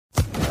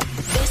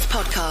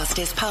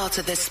podcast is part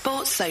of the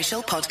Sports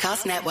Social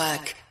Podcast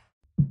Network.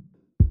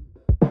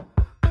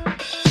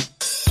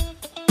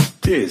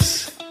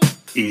 This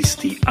is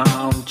the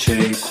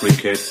Armchair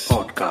Cricket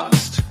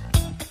Podcast.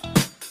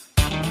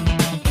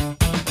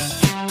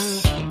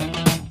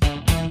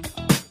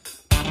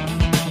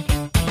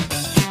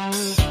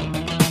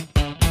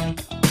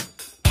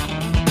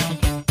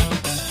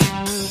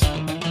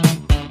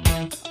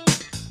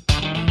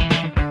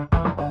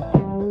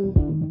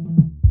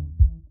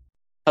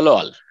 Hello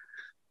all.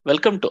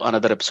 Welcome to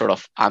another episode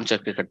of Armchair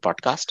Cricket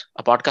Podcast,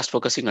 a podcast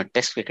focusing on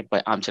Test cricket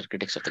by armchair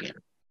critics of the game.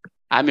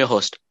 I'm your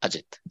host,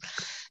 Ajit.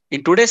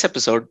 In today's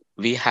episode,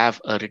 we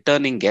have a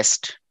returning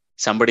guest,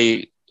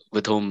 somebody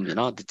with whom,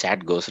 the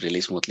chat goes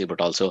really smoothly, but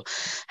also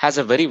has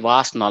a very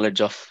vast knowledge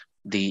of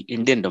the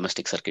Indian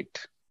domestic circuit.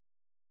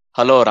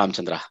 Hello,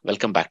 Ramchandra.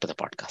 Welcome back to the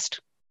podcast.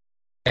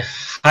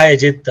 Hi,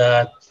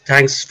 Ajit.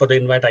 Thanks for the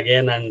invite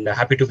again and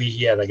happy to be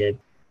here again.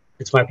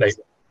 It's my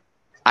pleasure.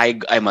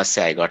 I must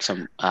say I got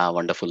some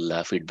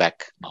wonderful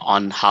feedback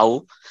on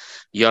how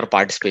your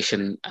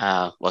participation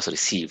was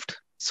received.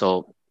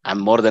 So I'm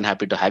more than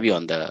happy to have you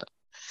on the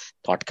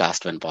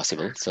podcast when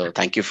possible. So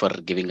thank you for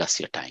giving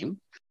us your time.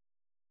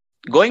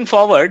 Going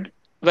forward,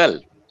 well,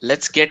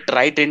 let's get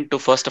right into,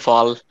 first of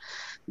all,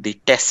 the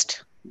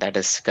test that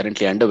is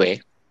currently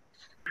underway.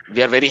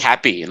 We are very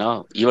happy,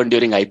 even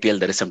during IPL,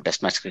 there is some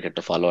test match cricket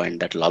to follow, and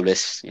that will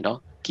always,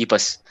 keep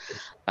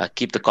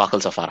the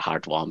cockles of our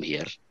heart warm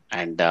here.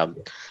 And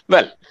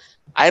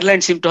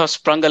Ireland seemed to have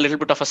sprung a little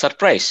bit of a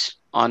surprise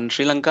on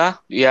Sri Lanka.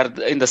 We are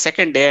in the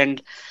second day and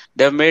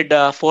they've made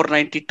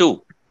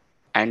 492.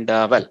 And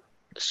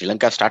Sri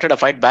Lanka have started a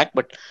fight back.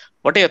 But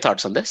what are your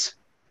thoughts on this?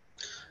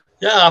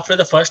 Yeah, after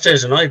the first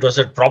test, it was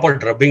a proper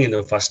drubbing in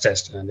the first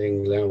test. I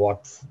think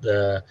what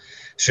the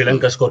Sri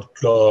Lanka scored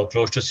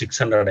close to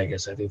 600, I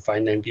guess. I think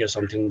 590 or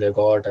something they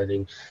got. I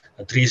think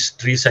three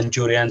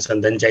centurions,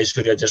 and then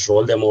Jayasuriya just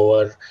rolled them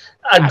over.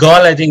 At goal,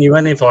 I think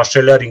even if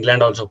Australia or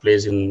England also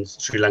plays in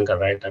Sri Lanka,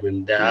 right? I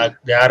mean, they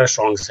are a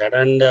strong side.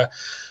 And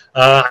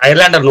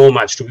Ireland are no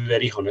match, to be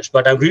very honest.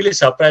 But I'm really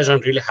surprised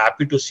and really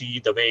happy to see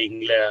the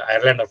way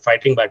Ireland are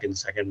fighting back in the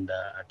second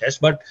test.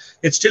 But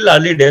it's still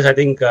early days. I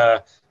think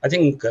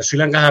Sri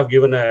Lanka have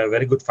given a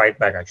very good fight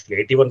back, actually.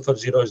 81 for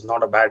 0 is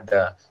not a bad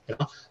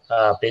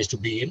place to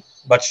be in.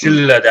 But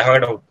still, they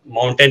have a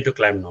mountain to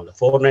climb now. The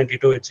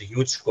 492, it's a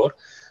huge score.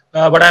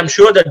 But I'm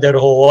sure that they'll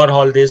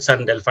overhaul this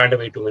and they'll find a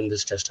way to win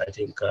this test. I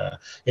think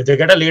if they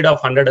get a lead of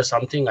 100 or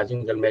something, I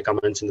think they'll make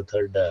amends in the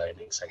third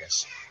innings, I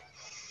guess.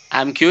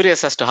 I'm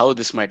curious as to how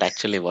this might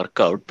actually work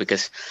out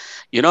because,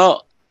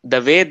 the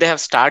way they have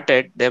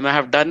started, they may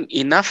have done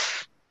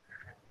enough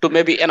to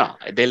maybe,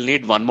 they'll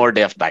need one more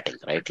day of batting,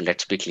 right?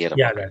 Let's be clear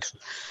about it.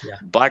 Yeah.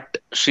 But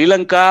Sri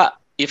Lanka,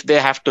 if they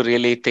have to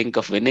really think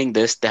of winning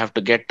this, they have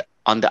to get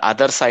on the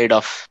other side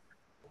of,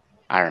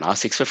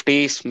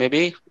 650s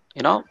maybe,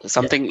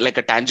 something like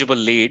a tangible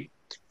lead.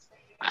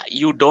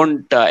 You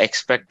don't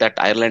expect that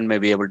Ireland may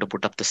be able to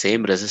put up the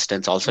same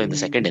resistance also in the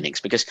second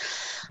innings because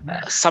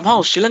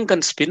somehow Sri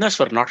Lankan spinners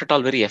were not at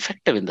all very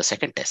effective in the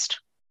second test.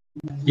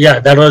 Yeah,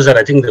 that was it.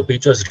 I think the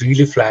pitch was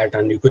really flat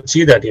and you could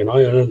see that,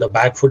 the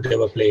back foot they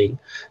were playing.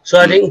 So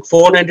I think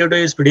 492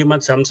 is pretty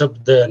much sums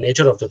up the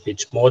nature of the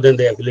pitch more than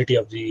the ability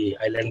of the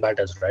island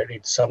batters, right?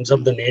 It sums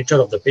up the nature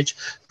of the pitch.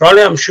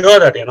 Probably I'm sure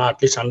that,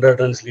 at least 100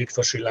 runs lead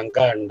for Sri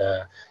Lanka and,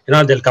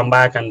 they'll come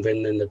back and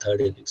win in the third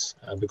innings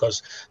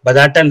because by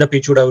that time the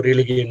pitch would have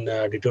really been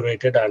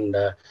deteriorated and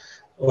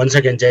once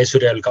again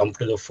Jayasuriya will come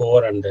to the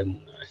fore and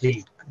then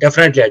he'll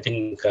definitely, I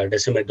think,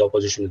 decimate the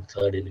opposition in the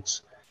third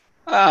innings.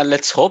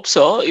 Let's hope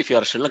so if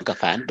you're a Sri Lanka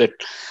fan. But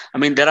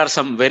there are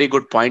some very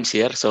good points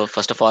here. So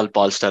first of all,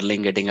 Paul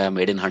Sterling getting a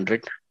maiden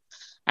 100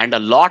 and a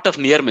lot of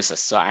near misses.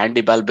 So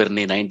Andy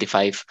Balbirnie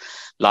 95,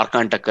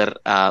 Lorcan Tucker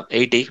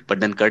 80, but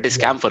then Curtis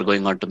Camphor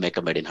going on to make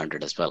a maiden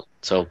 100 as well.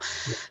 So,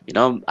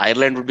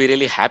 Ireland would be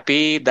really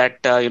happy that,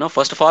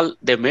 first of all,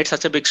 they've made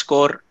such a big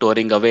score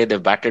touring away.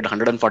 They've batted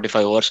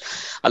 145 overs.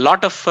 A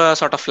lot of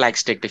sort of flags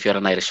staked if you're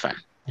an Irish fan.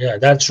 Yeah,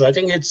 that's true. I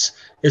think it's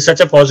such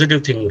a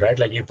positive thing, right?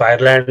 Like if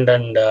Ireland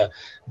and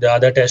the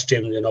other test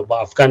teams,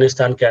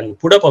 Afghanistan can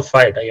put up a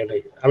fight.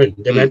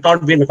 They might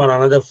not win for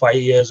another 5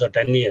 years or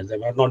 10 years. They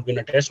might not win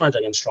a test match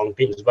against strong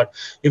teams. But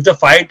if they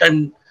fight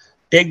and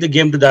take the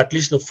game to at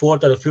least the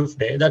fourth or the fifth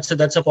day, that's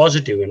a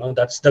positive,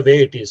 that's the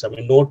way it is.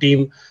 No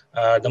team,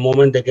 the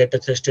moment they get to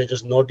test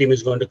stages, no team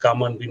is going to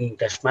come and win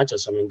test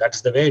matches.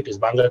 That's the way it is.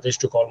 Bangladesh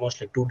took almost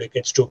like 2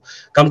 decades to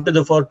come to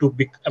the fore to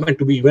be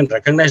even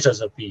recognized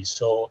as a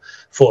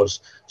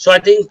force. So I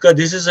think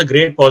this is a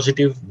great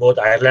positive, both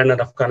Ireland and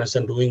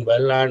Afghanistan doing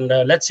well. And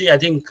let's see, I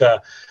think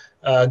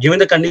given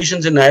the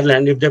conditions in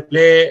Ireland, if they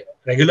play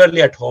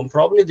regularly at home,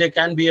 probably they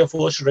can be a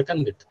force to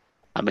reckon with.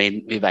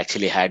 We've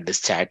actually had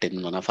this chat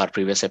in one of our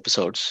previous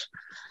episodes.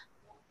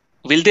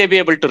 Will they be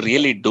able to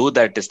really do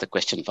that is the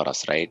question for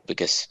us, right?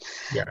 Because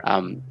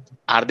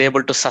are they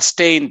able to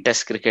sustain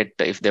test cricket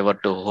if they were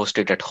to host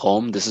it at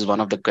home? This is one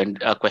of the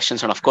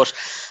questions. And of course,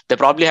 they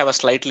probably have a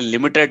slightly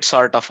limited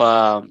sort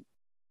of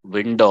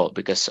window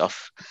because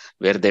of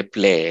where they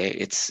play.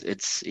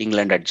 It's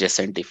England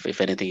adjacent.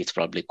 If anything, it's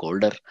probably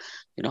colder.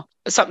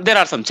 There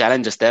are some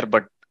challenges there,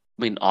 but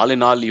I mean, all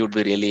in all, you'd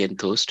be really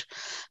enthused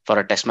for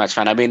a test match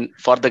fan. I mean,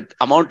 for the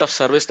amount of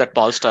service that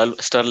Paul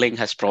Sterling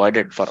has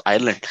provided for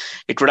Ireland,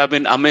 it would have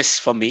been amiss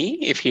for me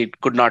if he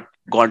could not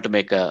go on to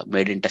make a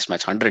maiden test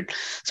match 100.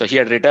 So he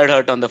had retired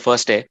hurt on the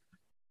first day,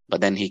 but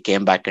then he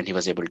came back and he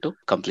was able to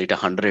complete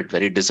 100,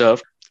 very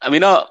deserved. I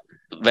mean,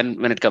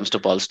 when it comes to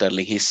Paul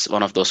Sterling, he's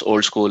one of those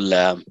old school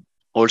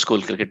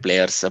cricket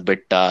players, a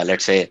bit,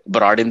 let's say,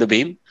 broad in the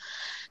beam.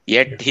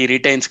 Yet he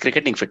retains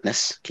cricketing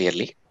fitness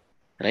clearly,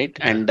 right?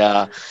 Yeah.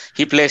 And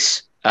he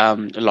plays a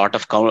lot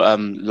of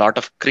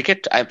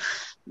cricket.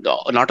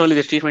 Not only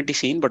the T20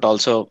 scene, but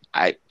also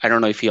I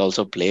don't know if he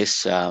also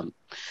plays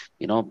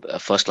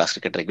first class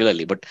cricket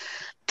regularly. But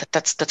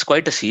that's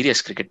quite a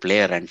serious cricket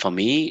player. And for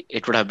me,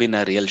 it would have been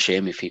a real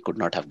shame if he could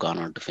not have gone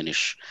on to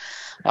finish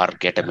or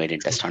get a maiden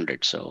test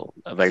 100. So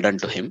well done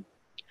to him.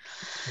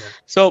 Yeah.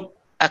 So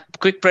a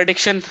quick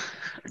prediction.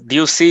 Do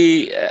you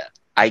see?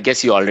 I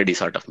guess you already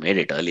sort of made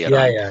it earlier on.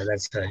 Yeah,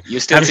 that's right. You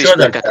still I'm see sure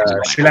Sri Lanka that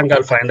coming Sri back. Lanka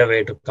will find a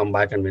way to come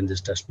back and win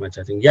this test match.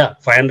 I think,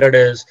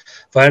 500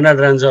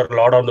 runs are a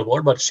lot on the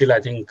board, but still,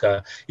 I think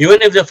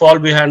even if they fall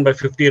behind by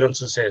 50 runs,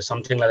 to say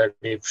something like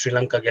that, if Sri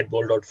Lanka get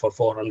bowled out for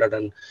 400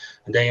 and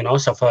they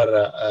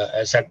suffer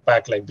a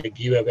setback, like they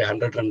give away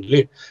 100-run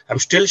lead, I'm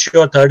still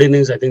sure third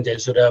innings, I think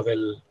Jayasuriya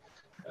will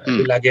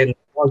again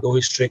do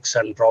his tricks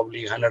and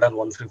probably 100 and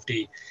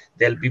 150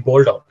 they'll be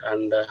bowled out,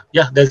 and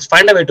they'll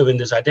find a way to win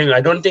this. I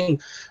don't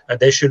think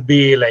they should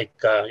be like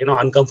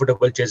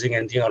uncomfortable chasing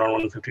anything around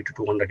 150 to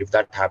 200 if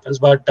that happens,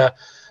 but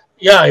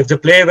if they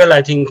play well,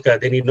 I think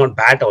they need not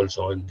bat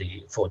also in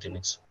the fourth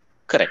innings.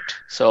 Correct.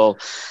 So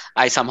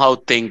I somehow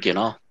think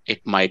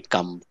it might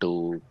come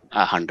to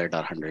 100 or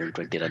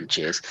 120 run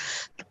chase,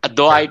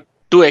 though I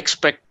do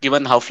expect,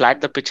 given how flat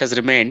the pitch has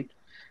remained,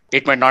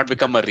 it might not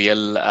become a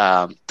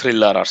real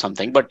thriller or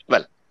something. But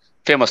well,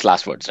 famous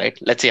last words, right?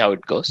 Let's see how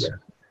it goes. Yeah.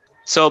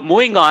 So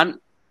moving on,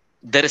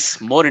 there is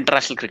more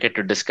international cricket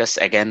to discuss.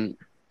 Again,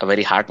 a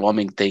very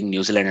heartwarming thing.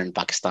 New Zealand and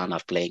Pakistan are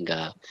playing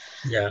a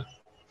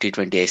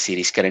T20I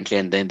series currently,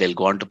 and then they'll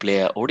go on to play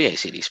a ODI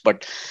series.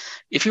 But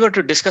if you were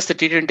to discuss the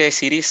T20I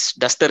series,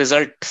 does the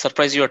result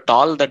surprise you at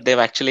all that they've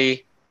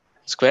actually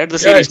squared the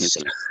series, New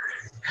Zealand?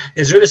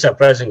 It's really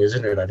surprising,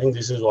 isn't it? I think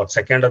this is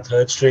second or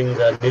third string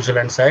New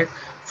Zealand side,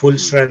 full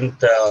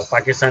strength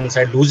Pakistan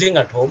side losing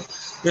at home.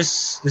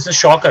 This is a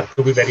shocker,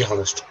 to be very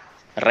honest.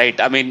 Right.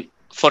 I mean,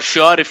 for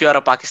sure, if you are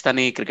a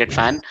Pakistani cricket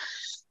fan,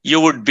 you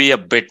would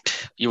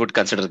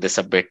consider this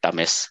a bit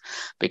amiss,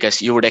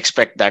 because you would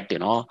expect that,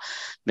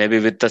 maybe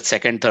with the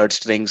second, third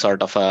string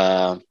sort of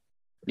a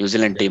New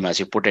Zealand team, as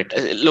you put it.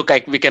 Look,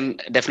 we can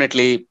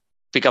definitely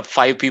pick up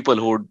 5 people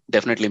who would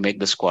definitely make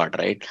the squad,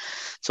 right?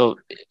 So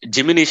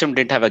Jimmy Neesham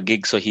didn't have a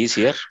gig, so he's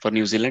here for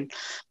New Zealand.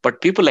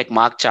 But people like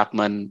Mark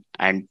Chapman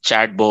and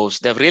Chad Bowes,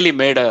 they've really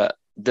made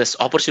this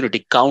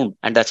opportunity count,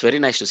 and that's very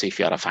nice to see if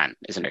you're a fan,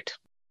 isn't it?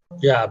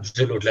 Yeah,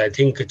 absolutely. I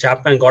think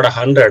Chapman got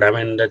 100. I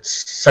mean,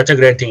 that's such a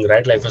great thing,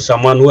 right? Like for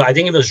someone who, I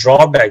think he was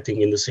dropped, I think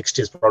in the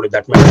 60s, probably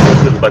that might be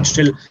different, but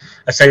still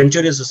a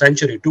century is a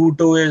century.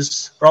 2-2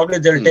 is probably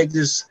they'll take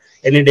this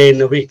any day in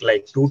the week,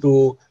 like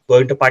 2-2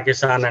 going to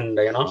Pakistan and,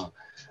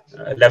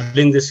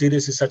 leveling the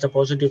series is such a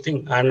positive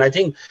thing. And I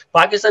think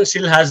Pakistan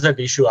still has that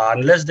issue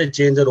unless they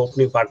change their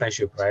opening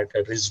partnership, right?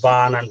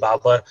 Rizwan and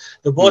Babar,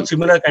 they're both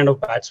similar kind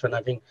of batsmen.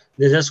 I think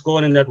they just go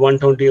in that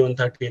 120,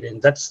 130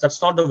 range.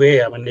 That's not the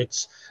way. I mean,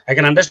 I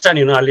can understand,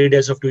 early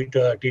days of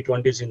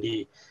T20s in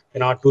the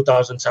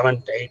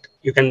 2007-8.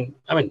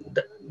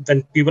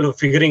 When people were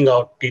figuring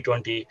out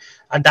T20,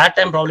 at that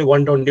time probably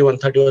 120,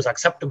 130 was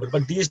acceptable.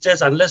 But these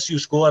days, unless you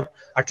score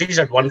at least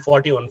at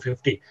 140,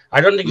 150, I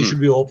don't think you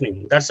should be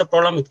opening. That's the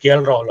problem with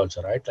KL Rahul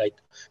also, right? Like,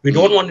 we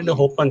don't want him to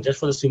open just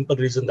for the simple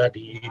reason that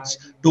he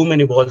hits too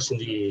many balls in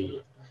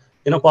the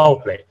power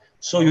play.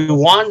 So you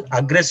want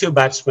aggressive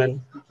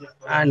batsmen,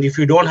 and if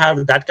you don't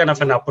have that kind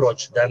of an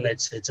approach, then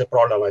it's a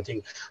problem. I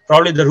think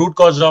probably the root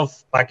cause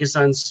of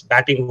Pakistan's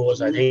batting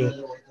woes, I think,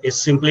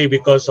 is simply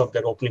because of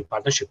their opening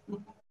partnership.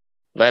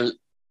 Well,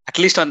 at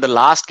least on the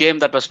last game,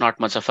 that was not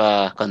much of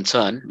a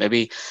concern.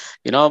 Maybe,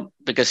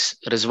 because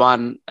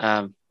Rizwan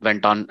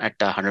went on at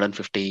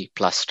 150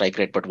 plus strike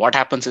rate. But what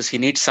happens is he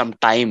needs some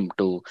time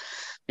to,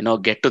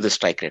 get to the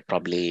strike rate.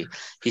 Probably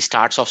he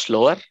starts off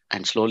slower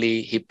and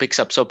slowly he picks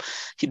up. So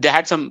they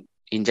had some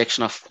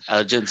injection of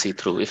urgency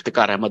through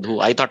Iftikhar Ahmed,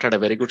 who I thought had a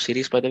very good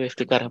series, by the way,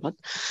 Iftikhar Ahmed.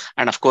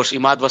 And of course,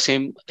 Imad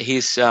Wasim,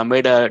 he's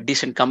made a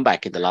decent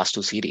comeback in the last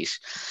 2 series,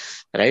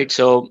 right?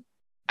 So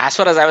as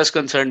far as I was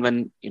concerned,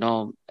 when,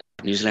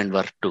 New Zealand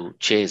were to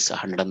chase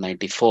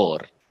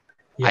 194,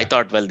 I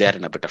thought, well, they're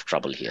in a bit of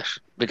trouble here,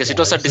 because it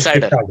was a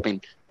decider. I mean,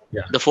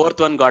 the 4th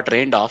one got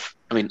rained off.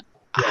 I mean,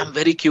 I'm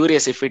very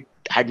curious, if it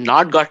had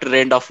not got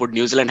rained off, would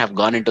New Zealand have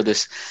gone into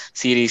this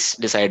series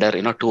decider,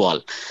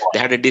 2-all? They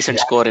had a decent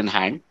score in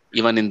hand,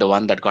 even in the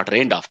one that got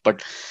rained off.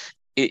 But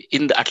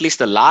in at least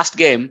the last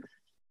game,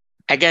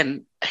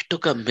 again, it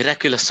took a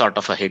miraculous sort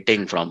of a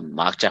hitting from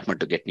Mark Chapman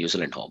to get New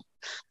Zealand home.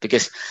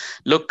 Because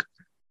look,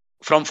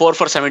 from 4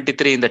 for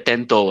 73 in the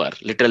 10th over,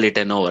 literally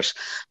 10 overs,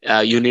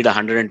 you need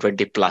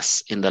 120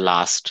 plus in the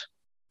last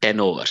 10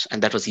 overs.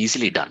 And that was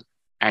easily done.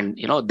 And,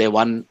 they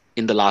won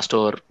in the last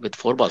over with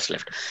 4 balls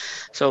left.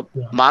 So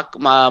Mark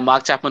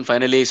Chapman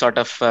finally sort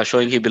of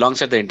showing he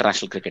belongs at the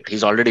international cricket.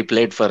 He's already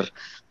played for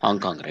Hong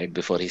Kong, right,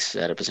 before he's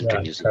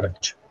represented New Zealand.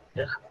 Correct.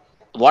 Yeah.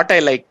 What I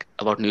like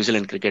about New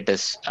Zealand cricket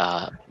is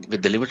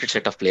with the limited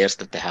set of players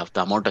that they have,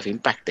 the amount of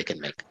impact they can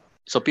make.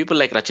 So people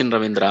like Rachin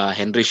Ravindra,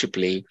 Henry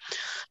Shipley,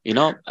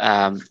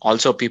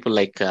 also people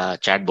like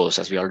Chad Bose,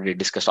 as we already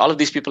discussed. All of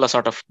these people are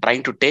sort of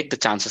trying to take the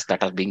chances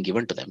that are being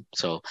given to them.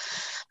 So,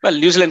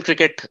 New Zealand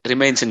cricket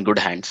remains in good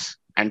hands.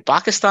 And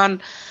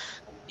Pakistan,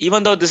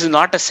 even though this is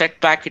not a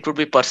setback, it would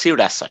be perceived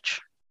as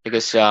such.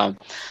 Because there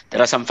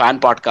are some fan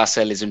podcasts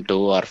I listen to,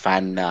 or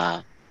fan,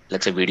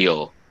 let's say,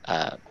 videos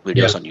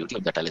on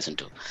YouTube that I listen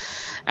to.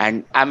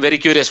 And I'm very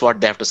curious what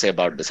they have to say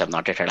about this. I've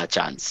not yet had a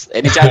chance.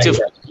 Any chance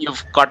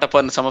you've caught up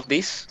on some of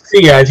these?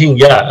 See, I think,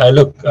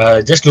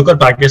 just look at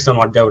Pakistan,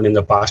 what they've done in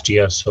the past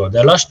year. So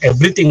they lost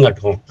everything at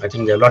home. I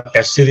think they lost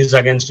Test series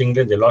against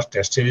England. They lost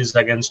Test series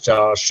against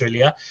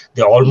Australia.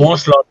 They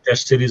almost lost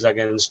Test series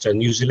against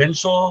New Zealand.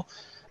 So,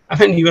 I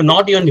mean, you're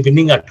not even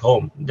winning at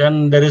home.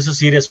 Then there is a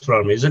serious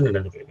problem, isn't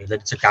it? Whether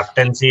it's a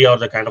captaincy or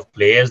the kind of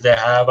players they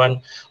have.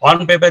 And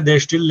on paper, they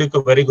still look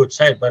a very good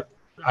side. But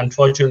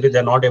unfortunately,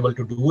 they're not able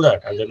to do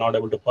that, and they're not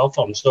able to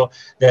perform. So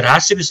there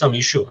has to be some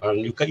issue,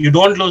 and you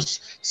don't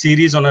lose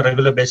series on a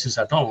regular basis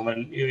at home.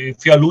 And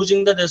if you are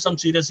losing that, there's some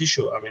serious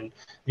issue. I mean,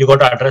 you got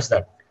to address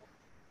that.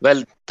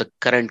 Well, the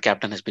current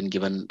captain has been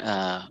given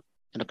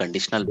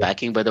conditional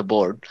backing by the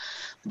board,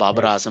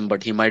 Babar Azam,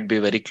 but he might be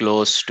very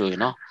close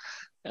to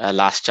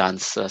last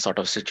chance sort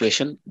of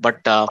situation.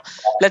 But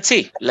let's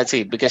see,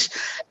 because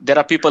there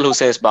are people who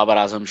says Babar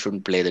Azam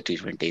shouldn't play the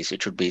T20s.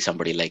 It should be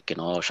somebody like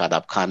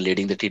Shadab Khan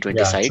leading the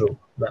T20 side. True.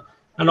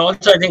 And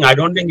also, I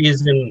don't think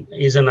he's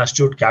an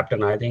astute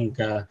captain. I think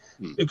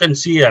you can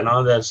see,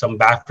 there's some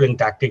baffling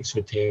tactics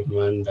with him,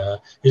 and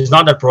he's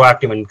not that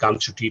proactive when it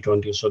comes to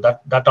T20. So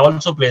that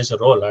also plays a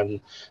role.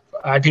 And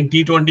I think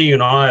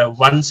T20,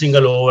 one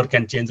single over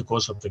can change the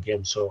course of the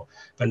game. So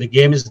when the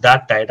game is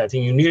that tight, I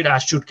think you need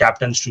astute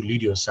captains to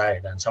lead your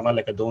side, and someone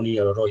like a Dhoni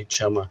or a Rohit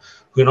Sharma,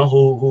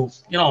 who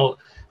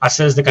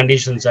assess the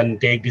conditions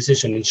and take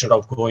decision instead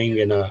of going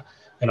in a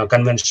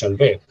conventional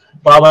way.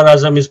 Babar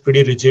Azam is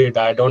pretty rigid.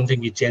 I don't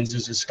think he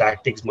changes his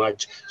tactics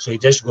much. So he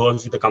just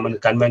goes with the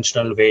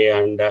conventional way.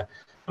 And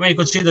you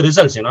could see the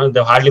results.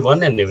 They've hardly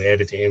won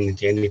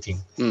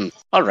anything.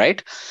 All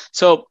right.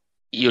 So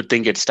you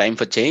think it's time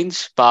for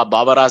change?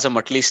 Babar Azam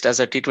at least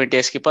as a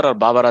T20 skipper, or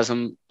Babar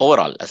Azam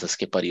overall as a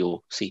skipper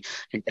you see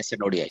in Test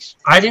and ODIs?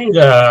 I think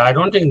I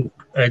don't think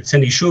it's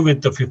an issue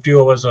with the 50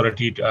 overs or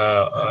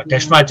a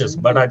Test matches,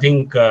 but I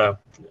think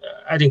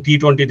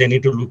T20 they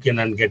need to look in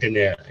and get in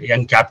a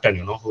young captain,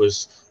 who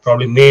is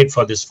probably made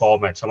for this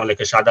format. Someone like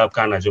a Shadab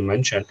Khan, as you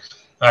mentioned.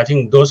 I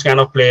think those kind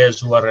of players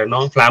who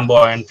are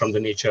flamboyant from the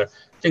nature.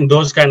 I think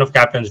those kind of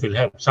captains will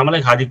help. Someone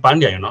like Hardik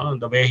Pandya,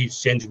 the way he's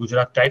changed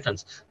Gujarat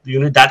Titans, you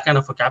need that kind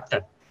of a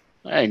captain.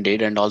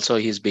 Indeed, and also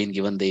he's been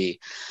given the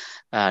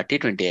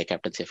T20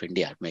 captaincy of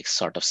India. It makes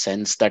sort of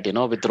sense that,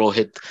 with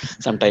Rohit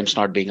sometimes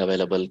not being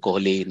available,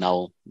 Kohli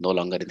now no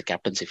longer in the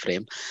captaincy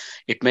frame,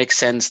 it makes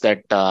sense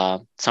that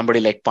somebody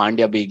like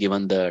Pandya be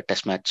given the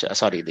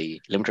the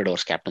limited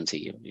overs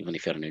captaincy, even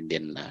if you're an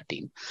Indian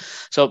team.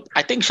 So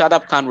I think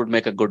Shadab Khan would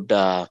make a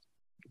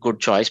good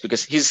choice,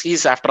 because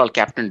he's after all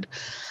captained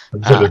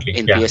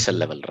in PSL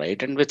level,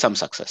 right, and with some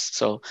success.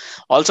 So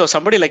also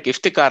somebody like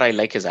Iftikhar, I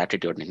like his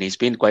attitude, and he's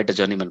been quite a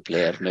journeyman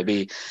player.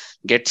 Maybe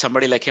get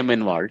somebody like him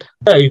involved.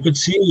 Yeah, you could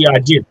see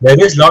Ajit. There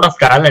is a lot of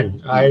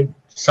talent.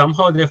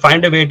 Somehow they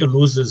find a way to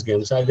lose these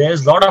games. There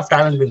is a lot of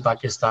talent in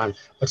Pakistan,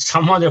 but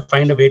somehow they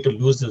find a way to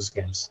lose these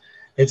games.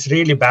 It's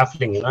really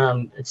baffling.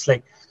 It's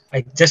like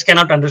I just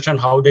cannot understand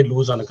how they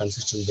lose on a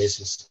consistent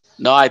basis.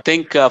 No, I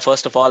think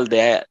first of all,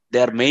 their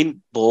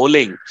main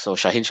bowling, so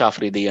Shaheen Shah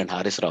Afridi and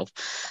Haris Rauf,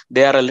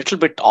 they are a little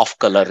bit off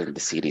color in the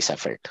series, I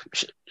felt.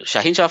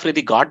 Shaheen Shah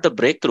Afridi got the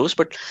breakthroughs,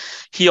 but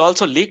he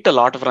also leaked a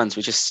lot of runs,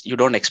 which is, you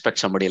don't expect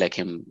somebody like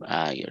him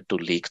to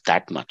leak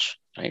that much,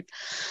 right?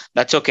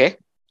 That's okay.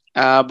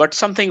 But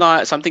something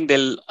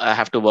they'll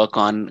have to work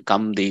on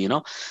come the,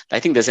 I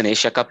think there's an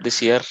Asia Cup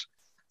this year.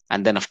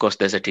 And then, of course,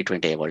 there's a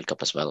T20 World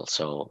Cup as well.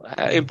 So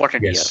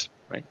important year,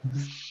 right?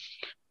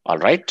 All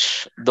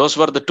right. Those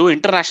were the two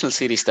international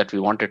series that we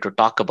wanted to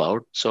talk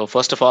about. So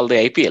first of all, the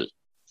IPL.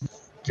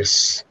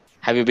 Yes.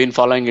 Have you been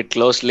following it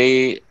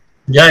closely?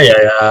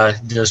 Yeah.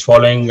 Just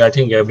following, I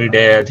think, every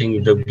day. I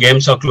think the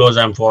games are close.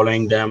 I'm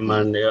following them.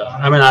 And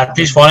at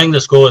least following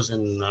the scores.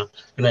 And,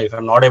 if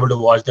I'm not able to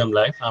watch them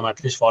live, I'm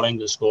at least following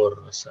the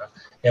scores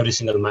every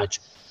single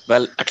match.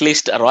 Well, at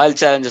least Royal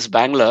Challengers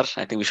Bangalore,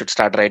 I think we should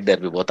start right there.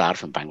 We both are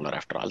from Bangalore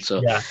after all.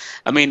 So,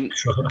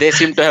 They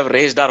seem to have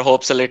raised our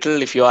hopes a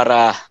little if you are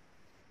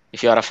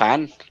a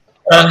fan.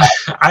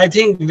 I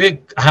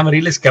think I'm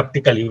really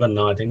skeptical even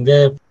now. I think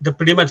they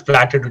pretty much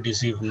planted to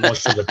deceive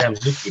most of the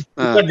times.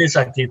 Look at this,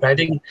 Ajit. I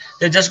think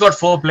they just got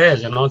 4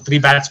 players. Three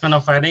batsmen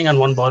are fighting and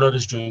one bowler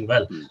is doing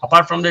well.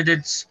 Apart from that,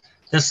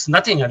 there's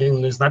nothing. I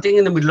think there's nothing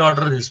in the middle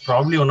order. It's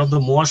probably one of the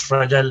most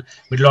fragile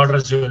middle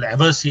orders you will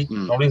ever see,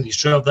 probably in the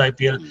history of the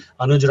IPL.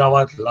 Anuj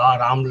Rawat,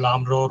 Ram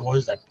Lamror, what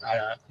is that?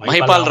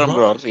 Mahipal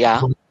Ramror,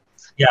 yeah.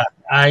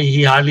 Yeah,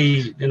 he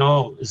hardly,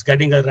 is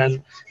getting a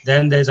run.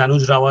 Then there's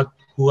Anuj Rawat,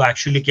 who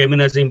actually came in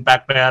as an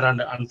impact player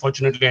and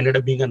unfortunately ended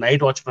up being a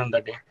night watchman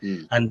that day.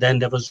 And then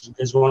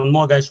there's one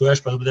more guy,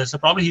 Suyash Prabhu. There's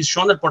probably he's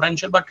shown that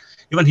potential, but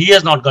even he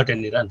has not got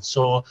any runs.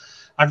 So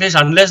at least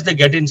unless they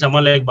get in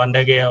someone like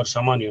Bandage or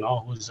someone,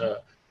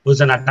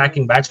 who's an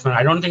attacking batsman,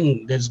 I don't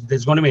think there's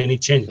going to be any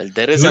change. Well,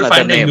 there is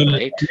another name,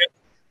 right?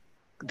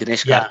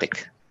 Dinesh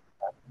Karthik.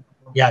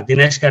 Yeah,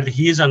 Dinesh Karthik,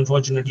 he is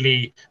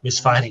unfortunately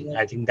misfiring.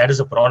 I think that is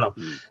a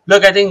problem.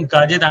 Look, I think,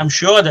 Ajit, I'm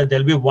sure that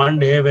there'll be one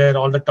day where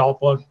all the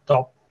top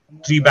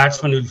 3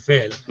 batsmen will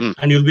fail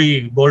and you'll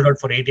be bowled out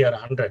for 80 or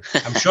 100.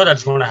 I'm sure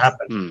that's going to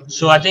happen.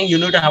 So I think you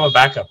need to have a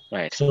backup.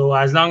 Right. So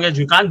as long as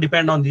you can't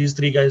depend on these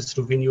 3 guys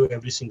to win you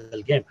every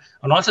single game.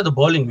 And also the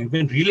bowling,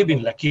 we've really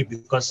been lucky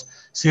because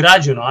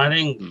Siraj, I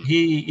think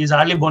he is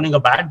hardly bowling a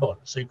bad ball.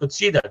 So you could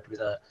see that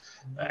with a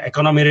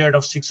economy rate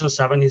of 6 or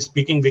 7, he's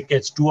picking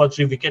wickets, 2 or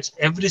 3 wickets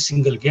every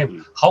single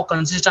game. How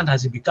consistent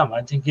has he become?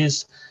 I think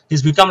he's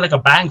become like a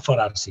bank for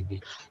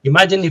RCB.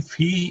 Imagine if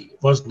he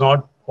was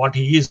not what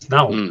he is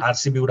now,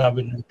 RCB would have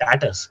been in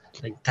tatters.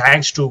 Like,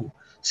 thanks to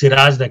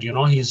Siraj that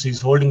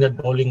he's holding that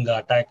bowling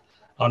attack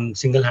on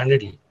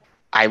single-handedly.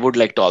 I would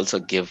like to also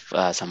give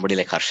somebody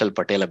like Harshal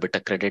Patel a bit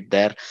of credit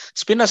there.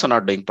 Spinners are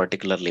not doing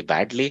particularly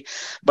badly,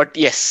 but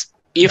yes,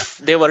 if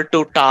they were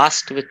to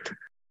tasked with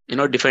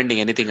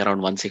defending anything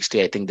around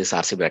 160, I think this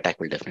RCB attack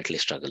will definitely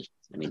struggle.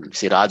 I mean,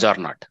 Siraj or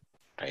not,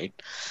 right?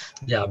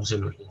 Yeah,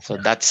 absolutely. So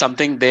that's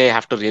something they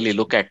have to really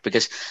look at,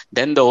 because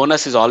then the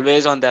onus is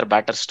always on their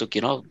batters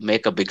to,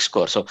 make a big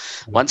score. So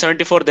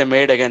 174 they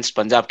made against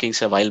Punjab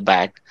Kings a while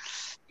back.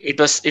 It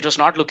was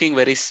not looking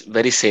very,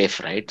 very safe,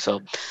 right?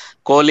 So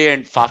Kohli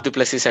and Faf du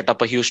Plessis set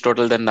up a huge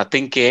total. Then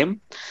nothing came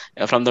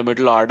from the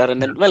middle order.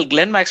 And then,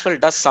 Glenn Maxwell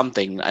does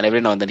something, and every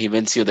now and then he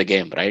wins you the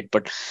game, right?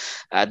 But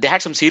they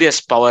had some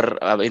serious power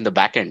in the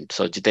back end.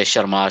 So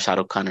Jitesh Sharma, Shah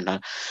Rukh Khan,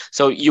 and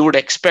so you would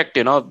expect,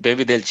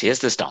 maybe they'll chase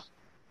this down.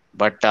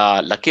 But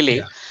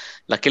luckily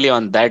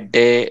on that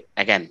day,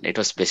 again, it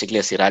was basically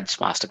a Siraj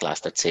masterclass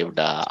that saved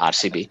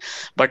RCB.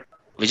 But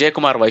Vijay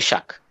Kumar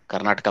Vaishak,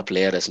 Karnataka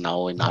player, is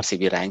now in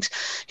RCB ranks.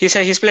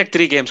 He's played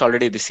 3 games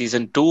already this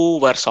season. 2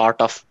 were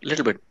sort of a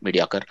little bit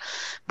mediocre,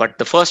 but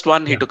the first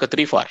one he took a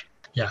 3 for.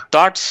 Yeah.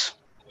 Thoughts?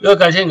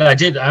 Look, I think,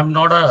 Ajit, I'm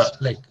not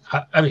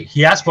I mean,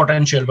 he has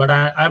potential, but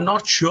I'm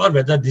not sure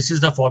whether this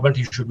is the format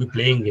he should be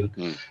playing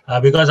in.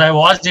 Because I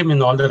watched him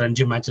in all the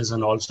Ranji matches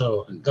and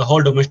also the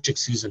whole domestic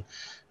season.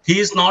 He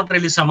is not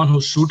really someone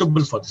who's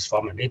suitable for this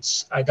format.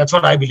 That's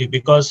what I believe,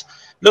 because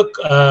look,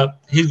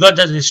 he's got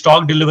just his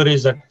stock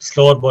deliveries, that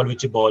slower ball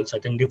which he bowls. I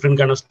think different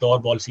kind of slower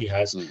balls he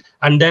has,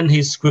 and then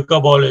his quicker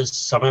ball is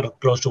somewhere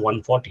close to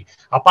 140.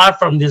 Apart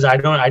from this, I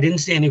didn't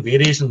see any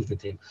variations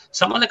with him.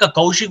 Someone like a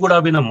Kaushik would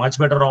have been a much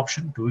better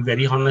option, to be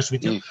very honest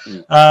with you.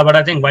 But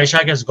I think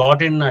Vaishak has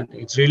got in, and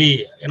it's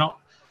really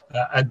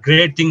a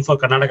great thing for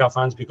Karnataka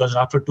fans, because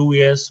after 2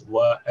 years,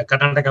 a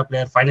Karnataka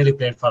player finally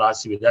played for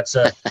RCB. That's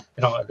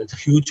that's a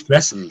huge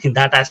plus in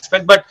that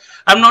aspect. But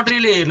I'm not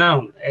really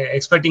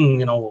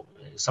expecting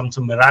some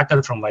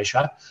miracle from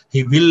Vaishak.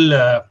 He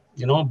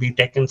will be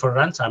taken for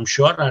runs, I'm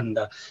sure. And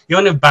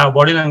even if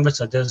body language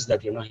suggests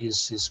that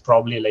he's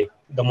probably like,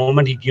 the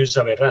moment he gives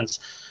away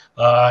runs,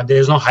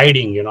 there's no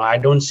hiding. I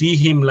don't see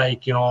him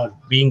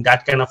being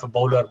that kind of a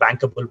bowler,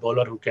 bankable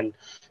bowler who can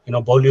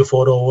bowl you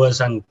 4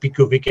 overs and pick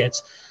your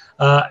wickets.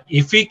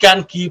 If he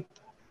can keep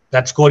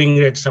that scoring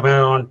rate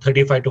somewhere around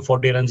 35 to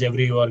 40 runs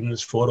every over in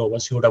his 4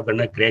 overs, he would have done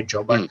a great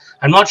job. But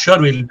I'm not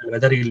sure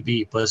whether he'll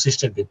be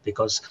persisted with,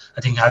 because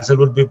I think Hazel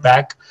will be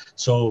back.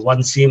 So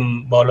one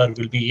seam bowler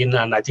will be in,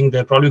 and I think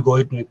they'll probably go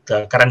with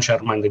Karan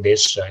Sharma in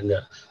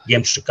the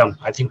games to come.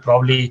 I think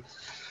probably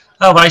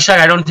Vaishak,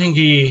 I don't think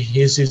he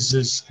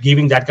is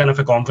giving that kind of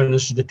a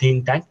confidence to the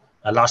think tank.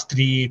 Last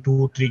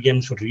 2-3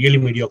 games were really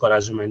mediocre,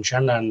 as you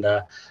mentioned, and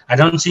I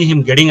don't see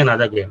him getting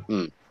another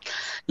game.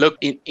 Look,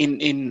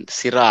 in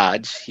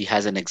Siraj, he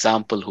has an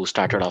example who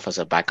started off as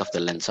a back of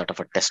the length, sort of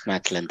a test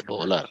match length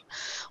bowler,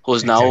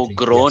 who's now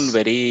grown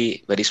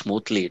very, very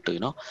smoothly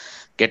to,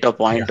 get to a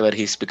point where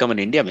he's become an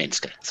India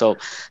mainstay. So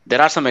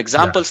there are some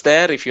examples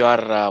there if you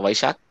are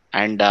Vaishak.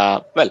 And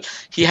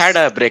he had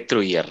a breakthrough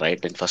year, right,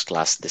 in first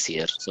class this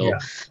year. So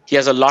he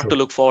has a lot to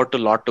look forward to, a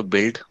lot to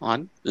build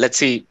on. Let's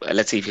see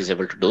if he's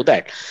able to do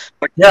that.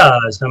 But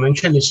as I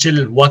mentioned, it's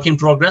still work in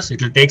progress.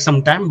 It will take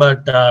some time,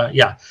 but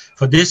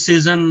for this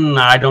season,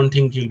 I don't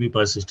think he'll be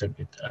persistent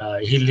with.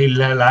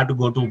 He'll have to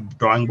go to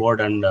drawing board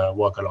and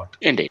work a lot.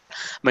 Indeed,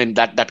 I mean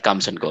that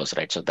comes and goes,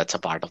 right? So that's a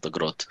part of the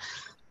growth.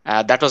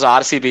 That was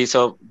RCB.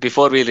 So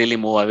before we really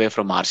move away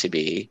from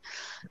RCB,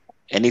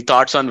 Any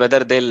thoughts on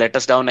whether they'll let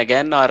us down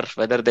again or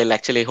whether they'll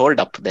actually hold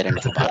up their end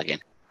of the bargain?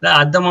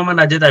 At the moment,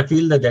 Ajit, I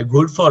feel that they're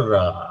good for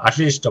at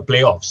least the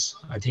playoffs.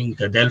 I think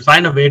they'll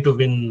find a way to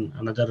win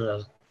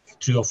another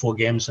 3 or 4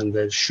 games, and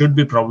they should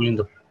be probably in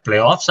the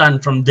playoffs.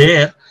 And from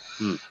there,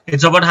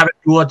 it's about having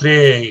 2 or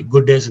 3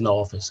 good days in the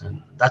office,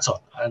 and that's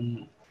all.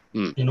 And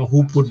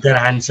who put their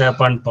hands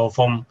up and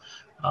perform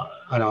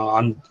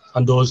on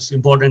those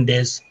important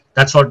days.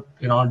 That's what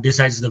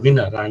decides the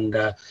winner. And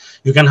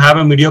you can have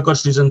a mediocre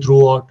season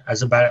throughout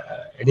as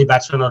any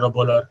batsman or a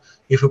bowler.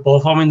 If you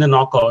perform in the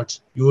knockouts,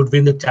 you would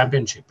win the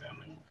championship. I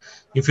mean,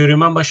 if you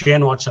remember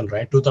Shane Watson,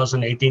 right,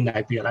 2018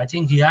 IPL, I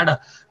think he had a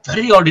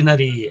very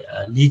ordinary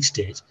league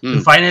stage.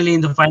 And finally,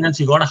 in the finals,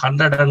 he got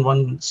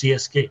 101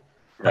 CSK,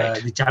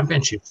 the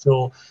championship.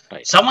 So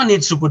someone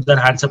needs to put their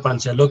hands up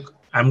and say, look,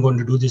 I'm going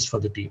to do this for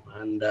the team.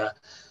 And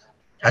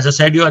as I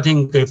said, I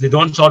think if they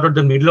don't sort out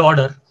the middle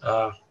order,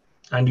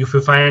 and if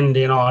you find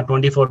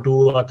 20-2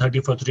 or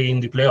 30-3 in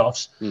the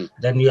playoffs,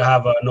 then you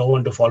have no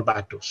one to fall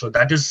back to. So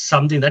that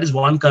is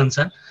one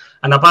concern.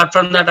 And apart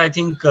from that, I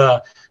think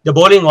the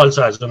bowling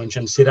also, as I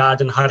mentioned,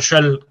 Siraj and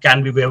Harshal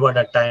can be wavered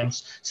at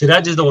times.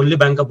 Siraj is the only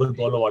bankable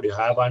bowler what you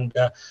have. And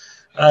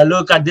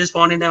look, at this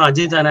point in time,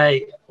 Ajit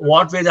and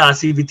what were the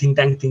RCB think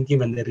tank thinking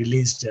when they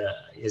released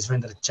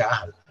Yuzvendra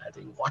Chahal? I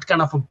think what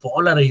kind of a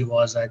bowler he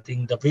was. I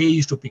think the way he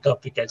used to pick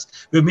up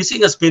wickets. We're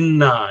missing a spin,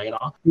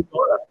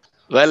 bowler.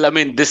 Well, I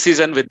mean, this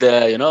season with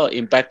the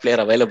impact player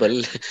available,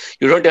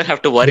 you don't even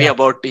have to worry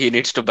about he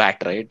needs to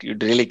bat, right? You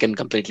really can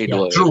completely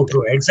do it. True,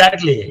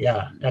 exactly.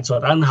 Yeah, that's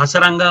what. And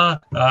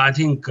Hasaranga, I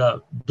think,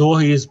 though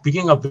he is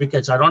picking up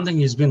wickets, I don't think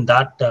he's been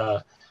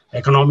that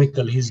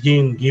economical. He's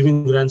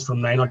giving runs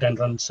from 9 or 10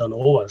 runs an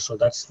over, so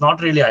that's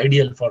not really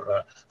ideal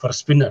for a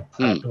spinner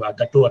to add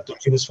that to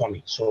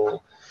Chinnaswamy.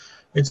 So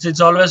it's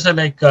always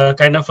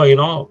kind of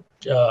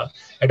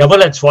a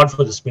double-edged sword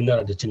for the spinner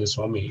at the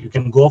Chinnaswamy. You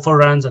can go for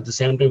runs at the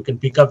same time. You can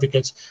pick up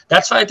wickets.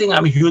 That's why I think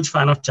I'm a huge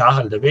fan of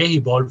Chahal. The way he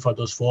bowled for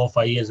those 4 or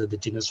 5 years at the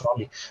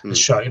Chinnaswamy,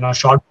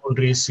 short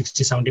boundaries,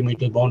 60-70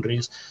 meter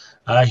boundaries.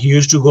 He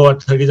used to go at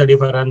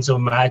 30-35 runs a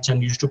match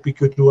and used to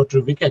pick you 2 or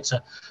 3 wickets.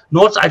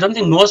 I don't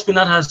think no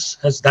spinner has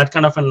that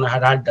kind of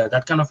had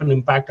that kind of an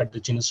impact at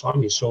the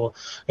Chinnaswamy. So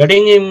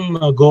letting him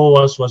go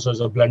was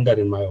a blunder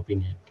in my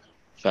opinion.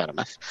 Fair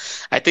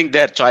enough. I think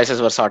their choices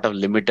were sort of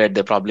limited.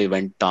 They probably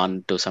went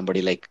on to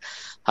somebody like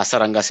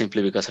Hasaranga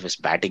simply because of his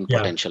batting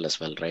potential as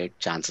well, right?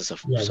 Chances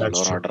of some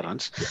lower order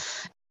runs.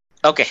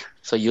 Yeah. Okay,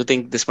 so you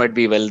think this might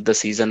be the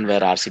season where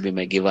RCB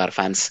may give our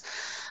fans,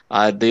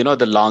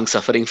 the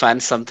long-suffering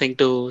fans, something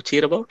to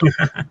cheer about?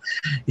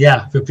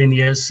 15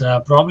 years.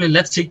 Probably,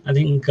 let's see. I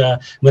think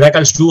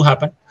miracles do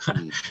happen.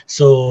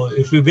 So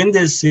if we win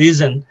this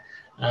season,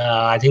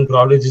 I think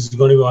probably this is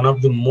going to be one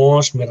of the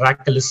most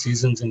miraculous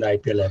seasons in the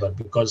IPL ever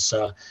because,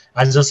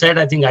 as I said,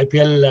 I think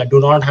IPL do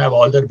not have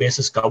all their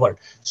bases covered.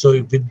 So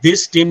with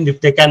this team, if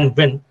they can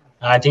win,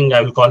 I think I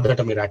will call that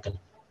a miracle.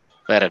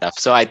 Fair enough.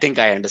 So I think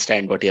I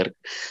understand what you're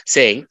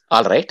saying.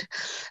 All right.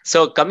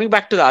 So coming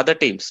back to the other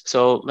teams.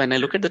 So when I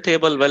look at the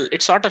table, well,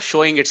 it's sort of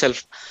showing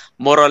itself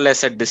more or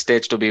less at this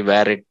stage to be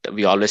where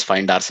we always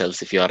find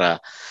ourselves if you're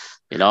a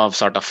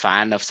sort of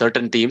fan of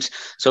certain teams.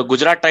 So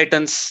Gujarat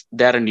Titans,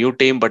 they're a new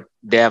team, but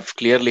they have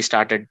clearly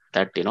started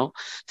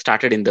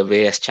in the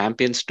way as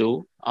champions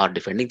do, or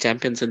defending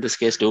champions in this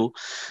case do.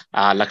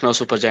 Lucknow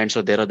Super Giants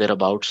are there or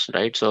thereabouts,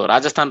 right? So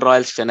Rajasthan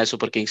Royals, Chennai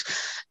Super Kings,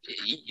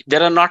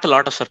 there are not a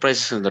lot of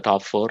surprises in the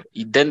top 4.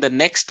 Then the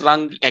next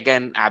rung,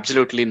 again,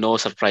 absolutely no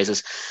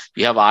surprises.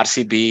 You have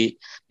RCB,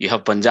 you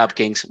have Punjab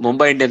Kings.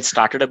 Mumbai Indians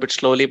started a bit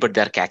slowly, but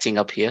they're catching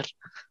up here,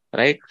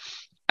 right?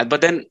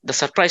 But then the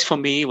surprise for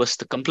me was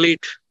the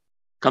complete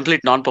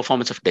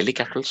non-performance of Delhi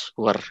Capitals,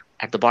 who are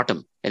at the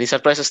bottom. Any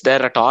surprises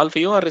there at all for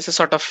you, or is it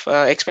sort of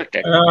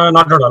expected?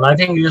 Not at all. I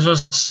think this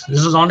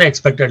was on the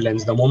expected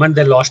lens. The moment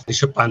they lost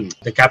Rishabh Pant,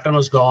 the captain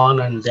was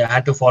gone, and they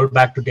had to fall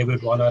back to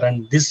David Warner.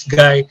 And this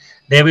guy,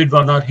 David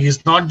Warner,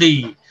 he's not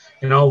the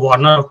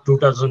Warner of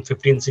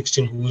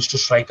 2015-16 who used to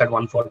strike at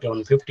 140,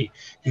 150.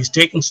 He's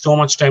taking so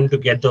much time to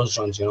get those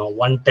runs,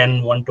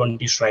 110,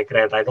 120 strike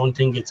rate. I don't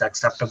think it's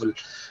acceptable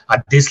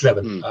at this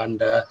level.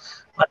 And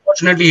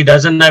unfortunately, he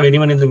doesn't have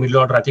anyone in the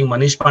middle order. I think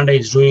Manish Pandey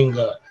is doing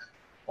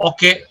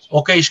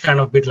okay-ish kind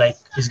of bit, like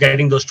he's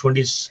getting those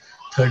 20s,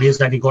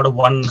 30s, and he got a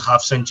 1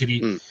 half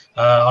century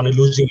on a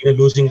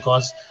losing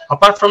cause.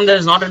 Apart from there,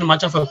 is not really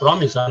much of a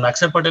promise. And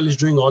Akshar Patel is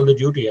doing all the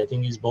duty. I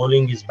think he's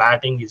bowling, he's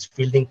batting, he's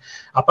fielding.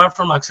 Apart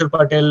from Akshar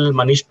Patel,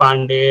 Manish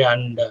Pandey,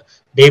 and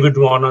David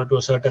Warner to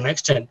a certain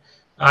extent,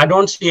 I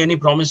don't see any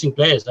promising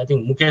players. I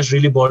think Mukesh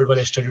really bowled well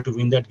yesterday to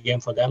win that game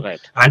for them.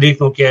 Right. Andrik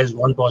Nokia is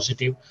 1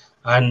 positive,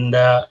 and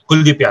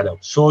Kuldeep Yadav.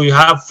 So you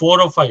have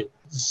 4 or 5.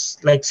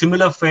 Like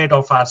similar fate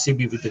of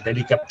RCB with the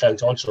Delhi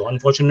Capitals also.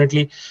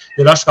 Unfortunately,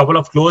 they lost a couple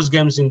of close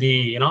games in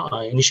the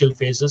initial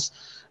phases.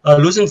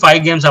 losing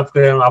 5 games up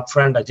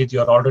front, Ajit,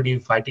 you're already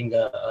fighting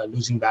a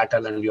losing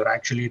battle, and you're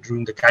actually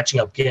doing the catching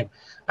up game.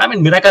 I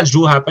mean, miracles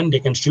do happen. They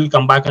can still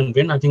come back and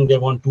win. I think they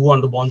won 2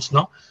 on the bounce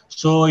now.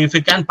 So if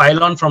you can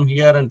pile on from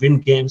here and win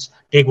games,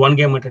 take one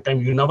game at a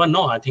time, you never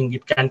know. I think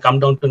it can come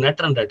down to net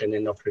run rate at the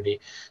end of the day.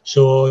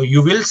 So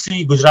you will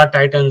see Gujarat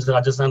Titans,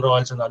 Rajasthan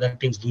Royals, and other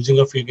teams losing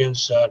a few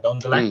games down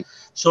the line.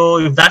 So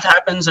if that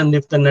happens, and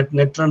if the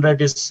net run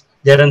rate is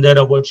there and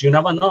thereabouts, you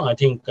never know. I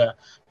think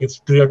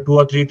if two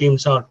or three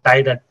teams are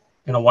tied at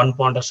 1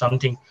 point or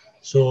something,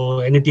 so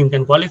any team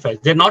can qualify.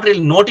 They're not really,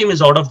 no team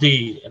is out of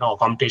the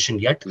competition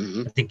yet.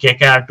 I think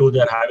KKR too,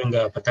 they're having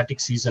a pathetic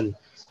season.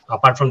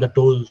 Apart from the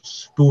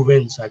two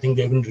wins, I think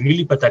they've been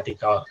really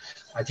pathetic.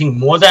 I think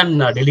more than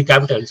Delhi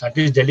Capitals. At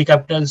least Delhi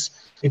Capitals,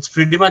 it's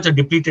pretty much a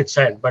depleted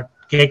side. But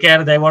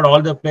KKR, they got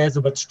all the players,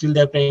 but still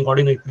they're playing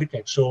ordinary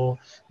cricket. So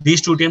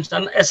these two teams,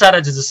 and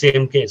SRH is the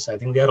same case. I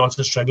think they are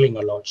also struggling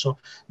a lot. So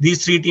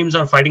these three teams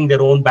are fighting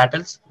their own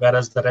battles,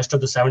 whereas the rest of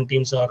the 7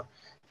 teams are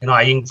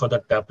eyeing for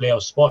that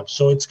playoff spot.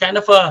 So it's kind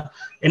of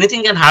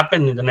anything can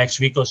happen in the next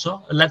week or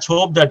so. Let's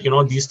hope that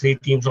these 3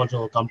 teams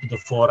also come to the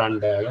fore and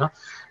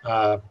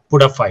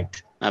put a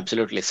fight.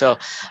 Absolutely. So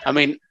I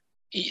mean,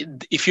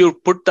 if you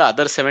put the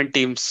other 7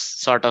 teams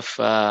sort of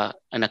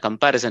in a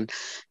comparison,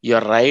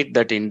 you're right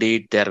that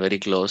indeed they are very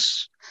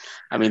close.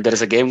 I mean, there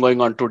is a game going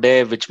on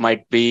today which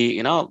might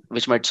be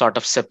which might sort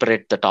of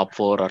separate the top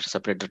 4 or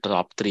separate the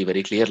top 3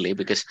 very clearly,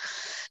 because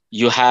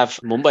you have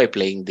Mumbai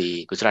playing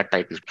the Gujarat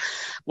Titans.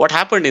 What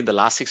happened in the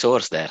last 6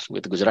 overs there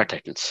with Gujarat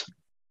Titans?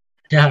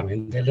 Yeah, I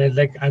mean, they're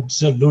like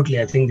absolutely.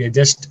 I think they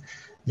just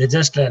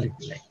like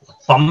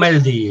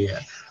pummeled the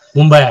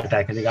Mumbai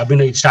attack. I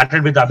think it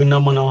started with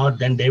Abhinav Manohar,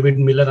 then David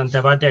Miller and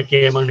Tewatia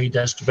came, and he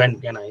just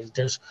went. He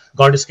just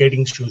got his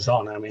skating shoes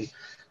on. I mean,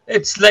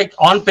 it's like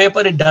on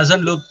paper it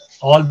doesn't look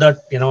all that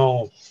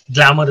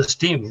glamorous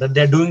team, but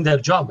they're doing their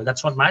job.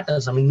 That's what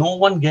matters. I mean, no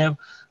one gave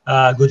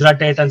Gujarat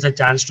Titans a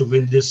chance to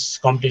win this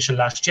competition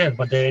last year,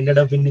 but they ended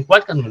up winning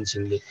quite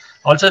convincingly.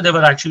 Also, they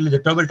were actually the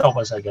table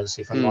toppers, I guess,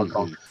 if I'm not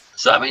wrong.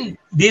 So, I mean,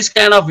 these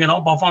kind of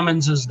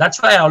performances.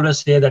 That's why I always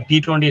say that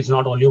T20 is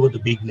not only about the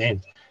big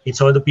names;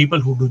 it's about the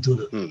people who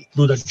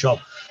do that job.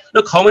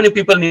 Look, how many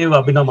people knew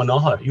Abhinav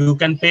Manohar? You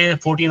can pay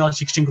 14 or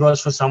 16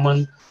 crores for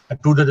someone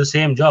to do the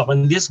same job,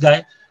 and this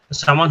guy,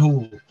 someone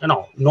who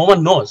no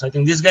one knows. I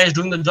think this guy is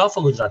doing the job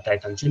for Gujarat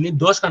Titans. You need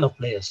those kind of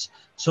players.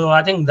 So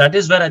I think that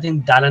is where I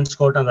think talent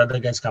scout and other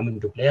guys come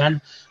into play. And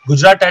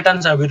Gujarat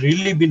Titans have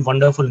really been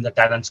wonderful in the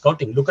talent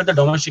scouting. Look at the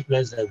domestic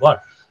players they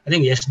got. I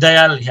think Yash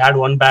Dayal, he had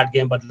one bad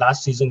game, but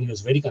last season he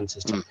was very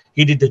consistent.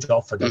 He did the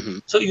job for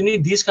them. So you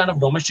need these kind of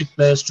domestic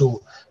players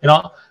to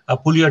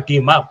pull your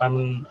team up. I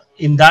mean,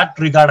 in that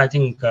regard, I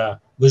think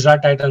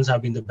Gujarat Titans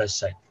have been the best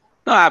side.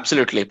 No,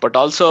 absolutely. But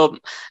also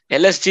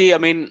LSG, I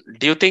mean,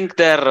 do you think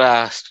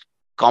their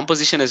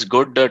composition is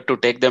good to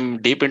take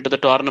them deep into the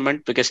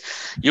tournament? Because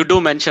you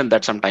do mention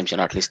that sometimes,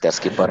 at least their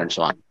skipper and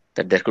so on,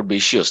 that there could be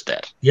issues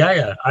there.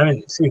 Yeah. I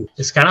mean, see,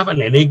 it's kind of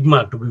an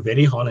enigma, to be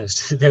very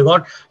honest. They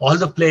got all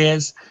the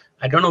players.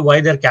 I don't know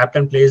why their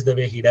captain plays the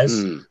way he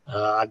does.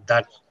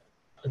 That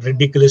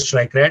ridiculous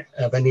strike rate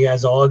when he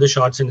has all the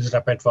shots in his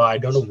repertoire. I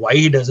don't know why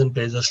he doesn't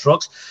play the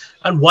strokes.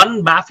 And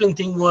one baffling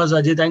thing was,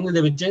 Ajit, I think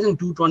they were chasing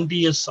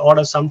 220 odd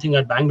or something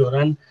at Bangalore,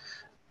 and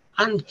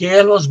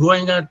KL was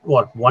going at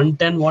what,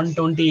 110,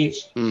 120.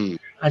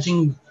 I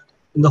think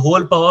in the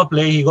whole power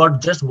play he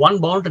got just one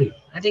boundary.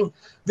 I think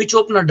which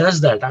opener does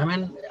that? I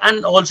mean,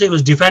 and also he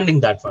was defending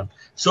that one.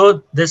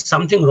 So there's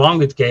something wrong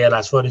with KL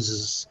as far as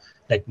his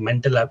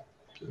mental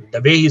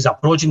the way he's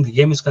approaching the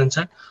game is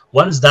concerned.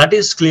 Once that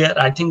is clear,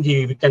 I think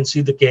we can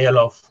see the KL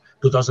of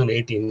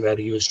 2018 where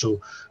he used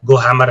to go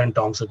hammer and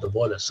tongs with the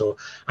bowler. So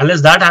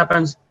unless that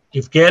happens,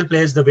 if KL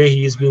plays the way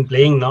he's been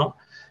playing now,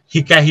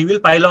 he will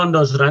pile on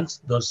those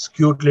runs, those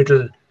cute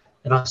little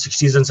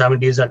 60s and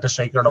 70s at a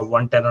strike rate of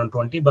 110 and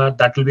 20, but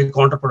that will be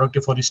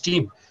counterproductive for his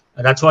team.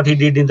 And that's what he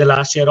did in the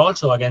last year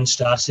also against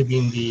RCB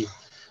in the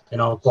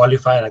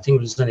qualifier. I think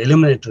it was an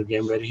eliminator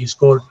game where he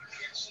scored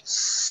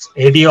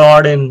 80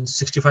 odd in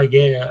 65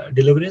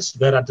 deliveries,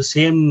 where in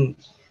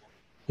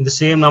the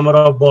same number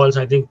of balls,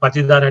 I think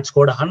Patidar had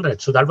scored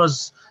 100. So that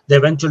was the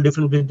eventual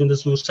difference between the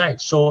two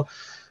sides. So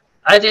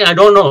I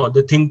don't know,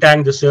 the think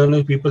tank, the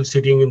certain people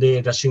sitting in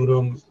the dressing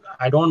room,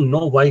 I don't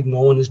know why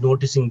no one is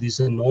noticing this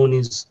and no one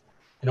is,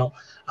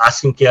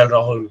 asking KL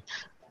Rahul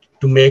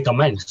to make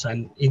amends.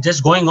 And it's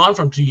just going on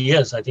from 3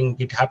 years. I think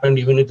it happened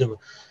even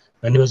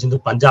when he was in the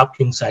Punjab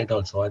Kings side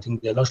also. I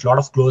think they lost a lot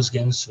of close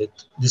games with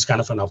this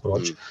kind of an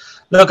approach.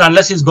 Look,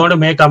 unless he's going to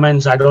make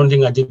amends, I don't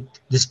think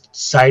this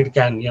side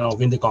can,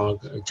 win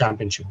the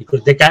championship,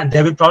 because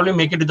they will probably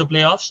make it to the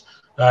playoffs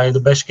in the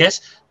best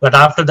case. But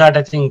after that,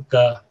 I think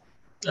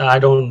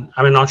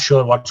I'm not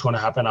sure what's going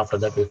to happen after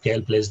that if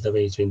KL plays the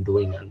way he's been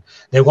doing. And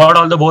they've got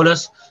all the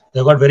bowlers.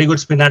 They've got very good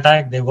spin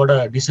attack. They've got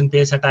a decent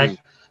pace attack,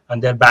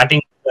 and their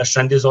batting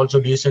strength is also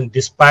decent,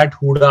 despite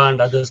Huda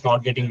and others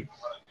not getting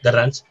the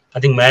runs. I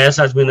think Myers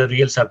has been a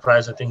real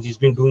surprise. I think he's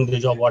been doing the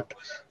job what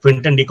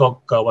Quinton de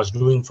Kock was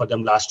doing for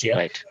them last year.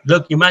 Right.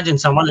 Look, imagine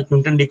someone like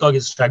Quinton de Kock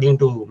is struggling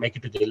to make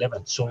it to the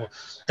 11. So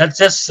that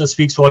just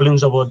speaks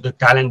volumes about the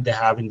talent they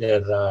have in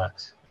their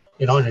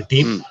in the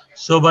team.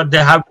 So, but they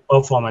have to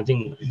perform. I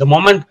think the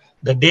moment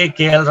the day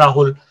KL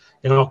Rahul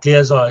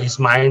clears his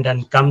mind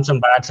and comes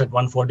and bats at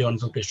 140,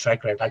 150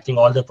 strike rate, I think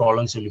all the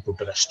problems will be put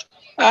to rest.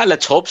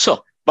 Let's hope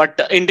so. But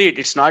indeed,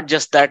 it's not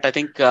just that. I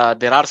think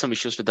there are some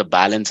issues with the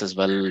balance as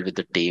well with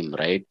the team,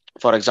 right?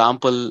 For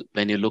example,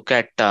 when you look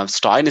at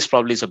Stoinis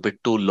probably is a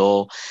bit too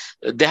low.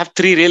 They have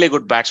three really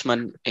good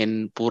batsmen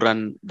in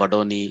Puran,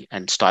 Badoni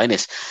and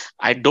Stoinis.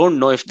 I don't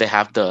know if they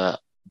have the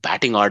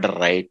batting order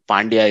right.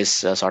 Pandya is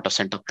sort of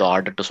sent up the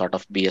order to sort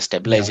of be a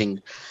stabilizing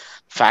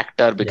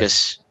factor,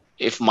 because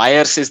if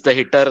Myers is the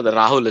hitter, the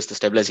Rahul is the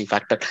stabilizing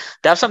factor.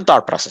 They have some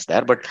thought process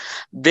there, but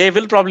they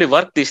will probably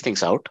work these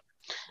things out.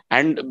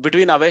 And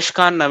between Avesh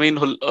Khan,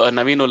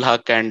 Naveen ul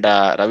Haq and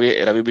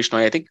Ravi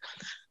Bishnoi, I think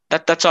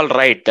that's all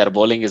right. Their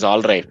bowling is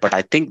all right, but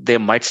I think they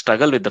might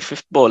struggle with the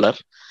fifth bowler.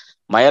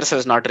 Myers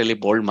has not really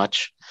bowled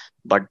much,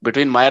 but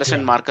between Myers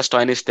and Marcus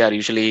Stoinis, they are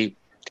usually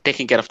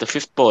taking care of the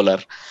fifth bowler.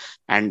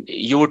 And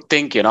you would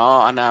think,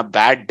 on a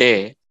bad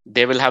day,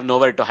 they will have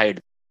nowhere to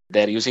hide.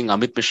 They're using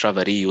Amit Mishra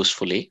very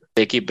usefully.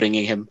 They keep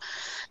bringing him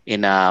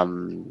in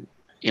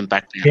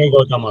impact.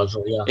 Gautam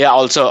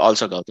also,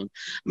 also Gautam.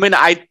 I mean,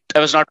 I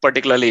was not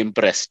particularly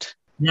impressed.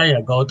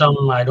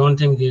 Gautam, I don't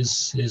think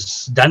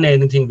he's done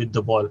anything with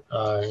the ball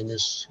in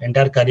his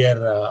entire career,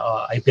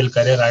 IPL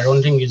career. I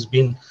don't think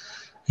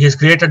he's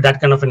created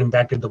that kind of an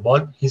impact with the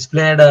ball. He's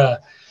played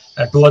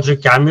 2 or 3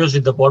 cameos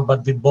with the ball,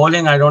 but with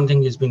bowling, I don't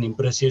think he's been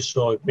impressive.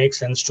 So it makes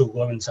sense to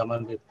go in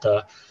someone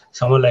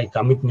like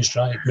Amit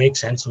Mishra. It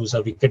makes sense, who's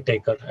a wicket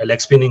taker. A leg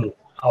spinning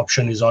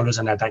option is always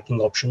an attacking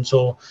option.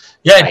 So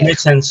it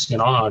makes sense, to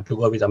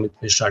go with Amit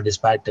Mishra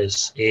despite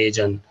his age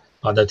and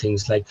other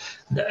things. Like,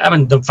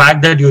 the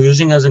fact that you're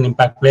using as an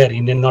impact player,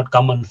 he did not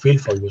come on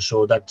field for you.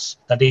 So that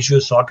issue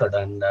is sorted.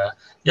 And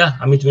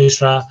Amit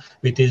Mishra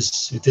with his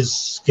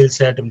skill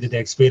set and with the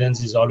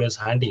experience is always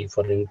handy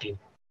for any team.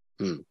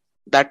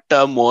 That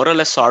more or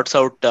less sorts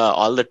out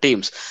all the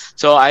teams.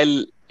 So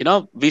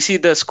we see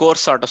the score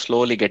sort of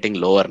slowly getting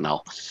lower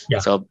now.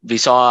 So we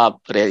saw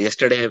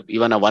yesterday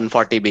even a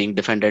 140 being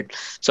defended.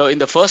 So in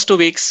the first 2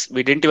 weeks,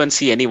 we didn't even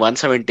see any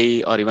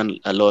 170 or even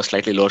a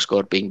slightly lower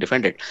score being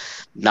defended.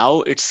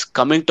 Now it's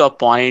coming to a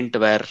point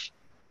where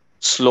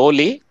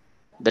slowly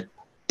the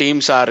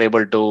teams are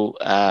able to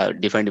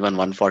defend even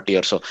 140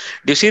 or so.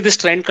 Do you see this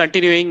trend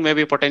continuing,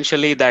 maybe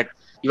potentially that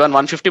even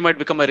 150 might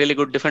become a really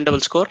good defendable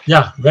score?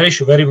 Yeah, very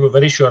sure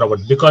about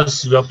it,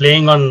 because we are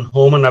playing on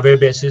home and away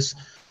basis.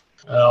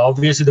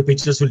 Obviously, the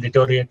pitches will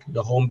deteriorate,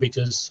 the home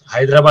pitches.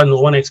 Hyderabad,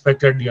 no one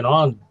expected,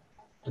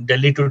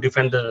 Delhi to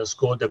defend the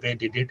score the way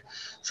they did.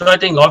 So I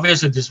think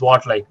obviously this is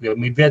what, we are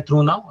midway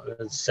through now.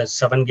 It's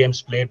 7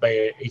 games played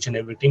by each and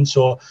every team.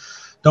 So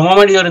the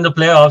moment you're in the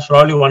playoffs,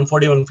 probably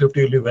 140,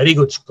 150 will be a very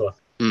good score.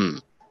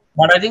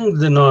 But I think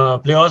the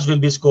playoffs will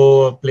be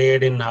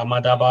played in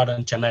Ahmedabad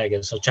and Chennai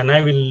again. So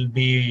Chennai will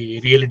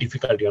be really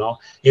difficult,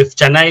 If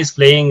Chennai is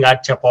playing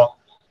at Chapo,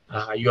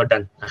 you're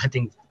done. I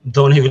think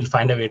Dhoni will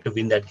find a way to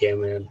win that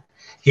game. And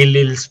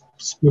he'll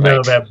spinner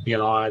web,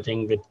 I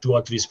think with 2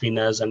 or 3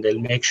 spinners, and they'll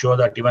make sure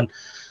that even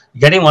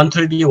getting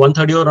 130 or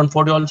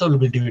 140 also will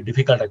be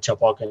difficult at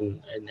Chapak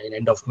in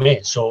end of May.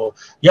 So,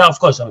 of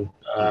course,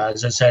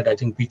 as I said, I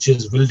think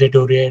pitches will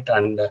deteriorate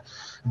and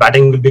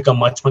batting will become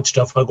much, much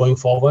tougher going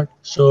forward.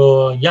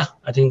 So,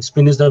 I think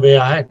spin is the way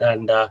ahead.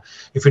 And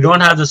if you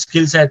don't have the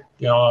skill set,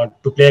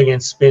 to play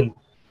against spin,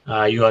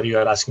 you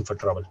are asking for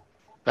trouble.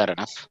 Fair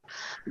enough.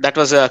 That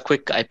was a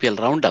quick IPL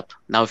roundup.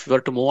 Now, if we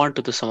were to move on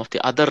to some of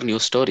the other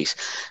news stories,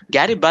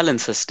 Gary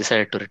Ballance has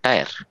decided to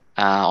retire.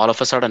 All of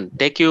a sudden,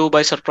 take you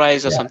by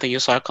surprise or something you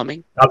saw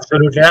coming?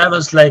 Absolutely. I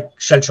was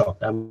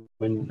shell-shocked. I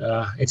mean,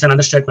 it's an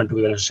understatement to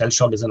be honest.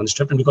 Shell-shocked is an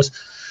understatement because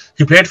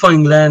he played for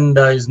England.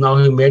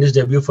 He made his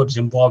debut for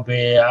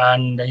Zimbabwe,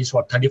 and he's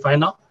 35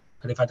 now?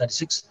 35,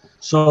 36.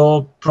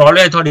 So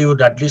probably I thought he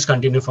would at least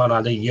continue for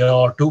another year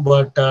or 2.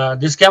 But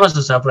this came as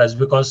a surprise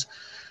because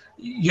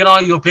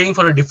you're playing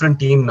for a different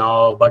team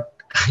now, but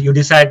you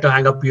decide to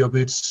hang up your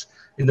boots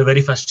in the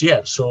very first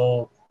year.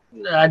 So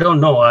I don't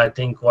know. I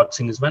think what's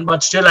in his mind,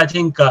 but still, I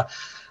think a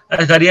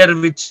career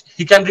which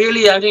he can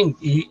really. I think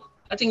he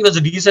was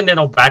a decent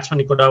batsman.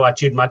 He could have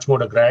achieved much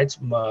more grades.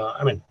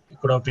 He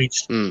could have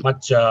reached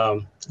much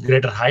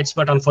greater heights,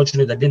 but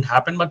unfortunately that didn't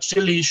happen. But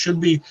still, he should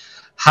be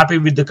happy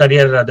with the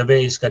career, the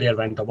way his career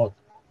went about.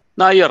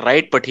 No, you're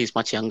right, but he's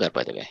much younger,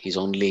 by the way. He's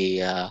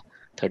only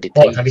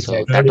 33. 33.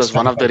 So that was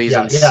one of the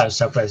reasons.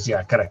 Surprise.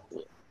 Yeah, correct.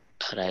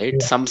 Right.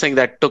 Yeah. Something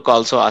that took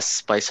also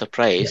us by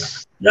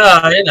surprise. In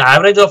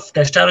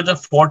test average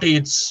of 40,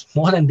 it's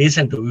more than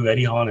decent, to be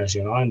very honest,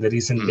 in the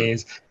recent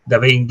days, the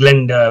way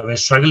England were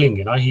struggling,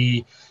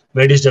 he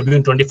made his debut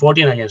in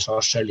 2014 against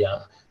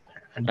Australia.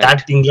 And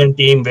that England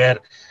team where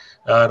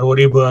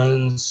Rory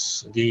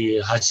Burns,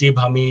 the Hasib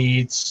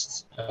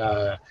Hamids,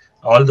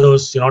 all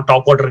those,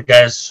 top order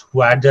guys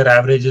who had their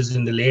averages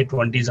in the late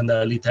 20s and the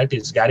early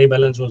 30s. Gary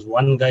Bellens was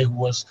one guy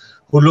who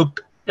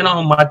looked,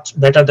 much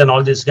better than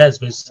all these guys,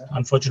 but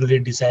unfortunately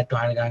decided to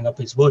hang up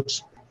his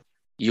boots.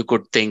 You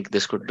could think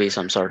this could be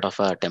some sort of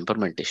a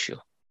temperament issue,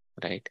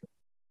 right?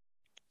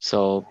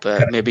 So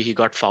maybe he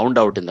got found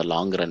out in the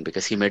long run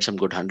because he made some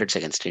good hundreds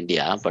against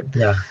India. But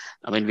yeah,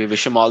 I mean, we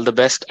wish him all the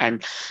best,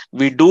 and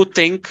we do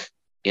think,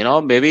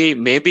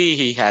 maybe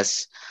he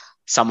has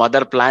some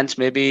other plans,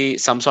 maybe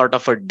some sort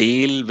of a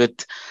deal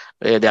with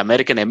the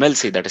American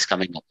MLC that is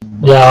coming up.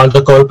 Yeah,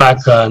 the call pack,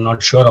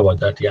 not sure about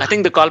that. Yeah, I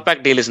think the call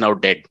pack deal is now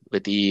dead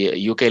with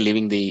the UK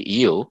leaving the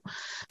EU.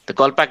 The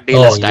call pack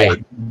deal has died.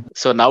 Yeah.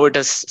 So now it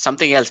is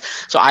something else.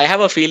 So I have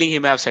a feeling he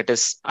may have set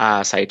his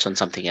sights on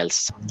something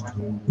else.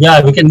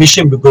 Yeah, we can wish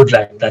him good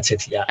luck. That's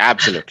it. Yeah,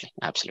 absolutely.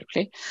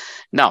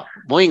 Now,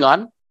 moving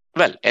on.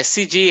 Well,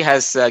 SCG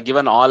has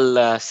given all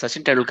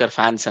Sachin Tendulkar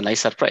fans a nice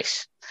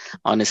surprise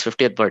on his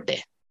 50th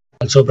birthday.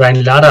 Also,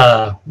 Brian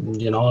Lara,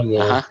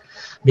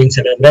 being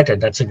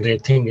celebrated. That's a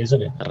great thing,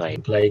 isn't it?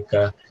 Right. Like,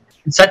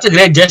 it's such a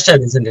great gesture,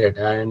 isn't it?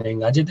 And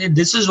Ajit,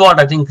 this is what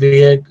I think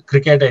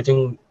cricket, I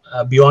think,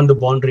 beyond the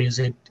boundaries,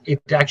 it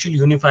actually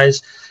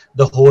unifies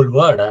the whole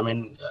world. I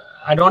mean,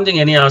 I don't think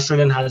any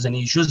Australian has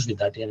any issues with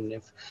that.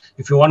 And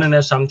if you want to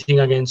have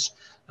something against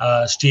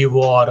Steve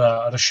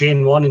Waugh or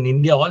Shane Warne in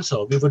India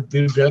also, we would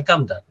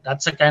welcome that.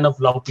 That's the kind of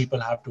love people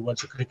have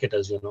towards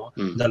cricketers, in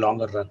the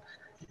longer run.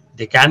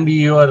 They can be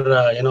your,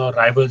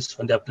 rivals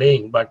when they're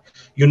playing, but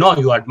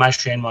you admire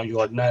Shane Warne,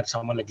 you admire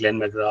someone like Glenn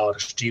McGrath or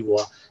Steve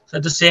Waugh. So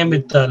the same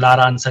with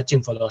Lara and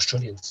Sachin for the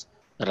Australians.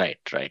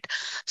 Right.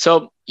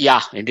 So,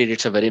 yeah, indeed,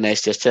 it's a very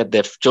nice gesture.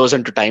 They've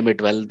chosen to time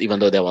it well, even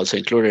though they've also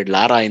included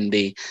Lara in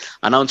the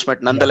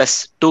announcement.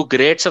 Nonetheless, two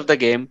greats of the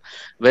game,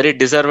 very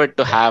deserved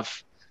to have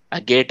a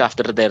gate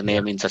after their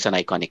name in such an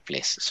iconic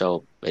place.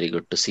 So, very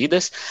good to see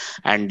this.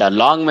 And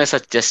long may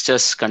such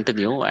gestures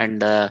continue.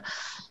 And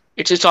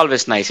it's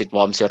always nice. It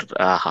warms your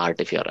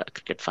heart if you're a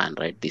cricket fan,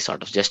 right? These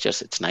sort of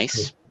gestures, it's nice.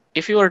 Yeah.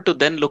 If you were to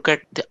then look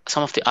at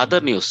some of the other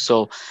news,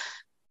 so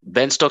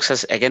Ben Stokes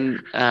has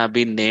again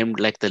been named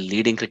like the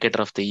leading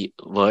cricketer of the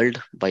world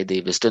by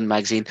the Wisden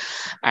magazine,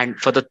 and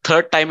for the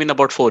third time in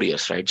about 4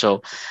 years, right?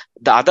 So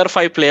the other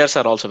 5 players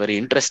are also very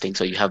interesting.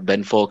 So you have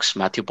Ben Foakes,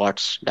 Matthew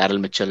Potts,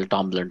 Daryl Mitchell,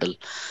 Tom Blundell,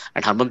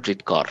 and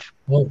Harmanpreet Kaur.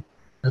 Oh,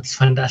 that's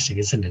fantastic,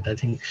 isn't it? I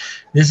think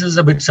this is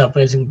a bit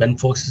surprising. Ben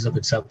Foakes is a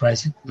bit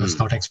surprising. I was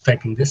not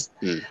expecting this.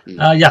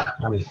 Yeah,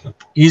 I mean,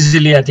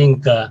 easily, I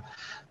think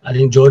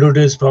Joe Root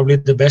is probably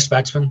the best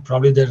batsman.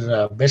 Probably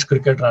their best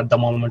cricketer at the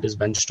moment is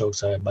Ben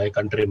Stokes by a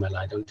country mile.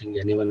 I don't think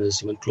anyone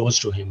is even close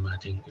to him. I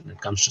think when it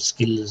comes to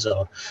skills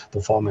or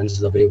performance,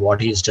 the way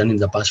what he's done in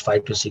the past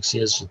 5 to 6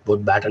 years with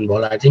both bat and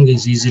ball, I think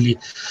he's easily,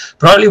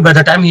 probably by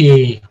the time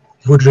he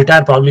would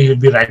retire, probably he'll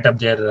be right up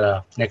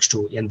there next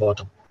to Ian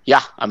Botham.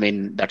 Yeah, I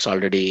mean, that's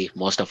already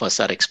most of us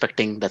are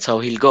expecting. That's how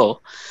he'll go.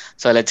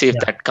 So let's see if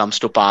that comes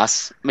to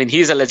pass. I mean,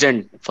 he's a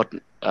legend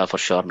for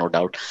sure, no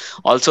doubt.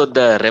 Also,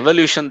 the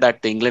revolution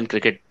that the England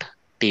cricket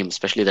team,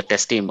 especially the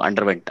Test team,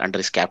 underwent under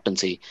his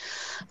captaincy,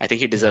 I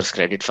think he deserves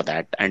credit for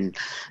that. And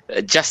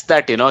just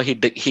that,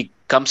 he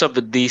comes up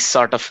with these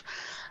sort of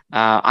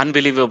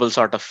unbelievable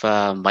sort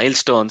of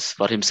milestones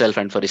for himself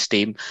and for his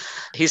team.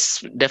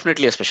 He's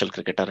definitely a special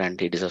cricketer and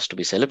he deserves to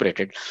be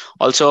celebrated.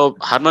 Also,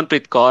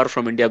 Harmanpreet Kaur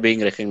from India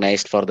being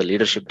recognized for the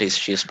leadership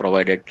she has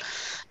provided.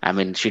 I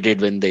mean, she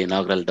did win the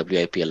inaugural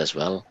WIPL as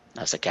well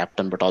as a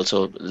captain, but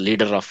also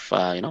leader of,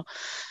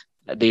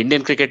 the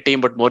Indian cricket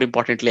team. But more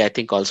importantly, I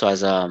think also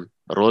as a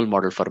role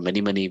model for many,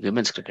 many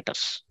women's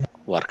cricketers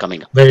who are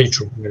coming up. Very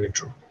true.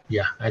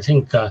 Yeah, I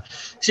think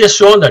she has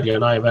shown that,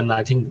 even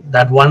I think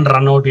that one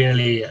run out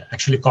really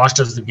actually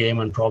cost us the game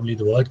and probably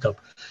the World Cup.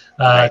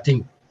 Right. I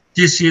think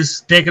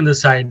she's taken the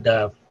side,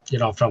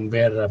 from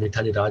where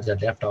Mithali Raj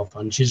had left off,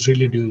 and she's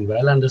really doing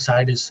well. And the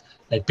side is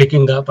like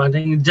picking up. I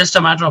think it's just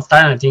a matter of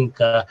time. I think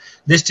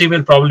this team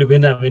will probably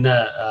win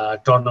a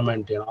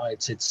tournament.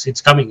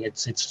 It's coming.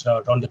 It's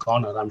on the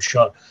corner. I'm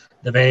sure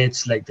the way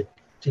it's like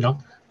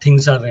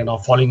things are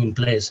falling in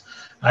place.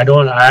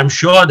 I'm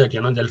sure that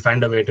they'll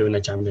find a way to win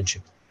a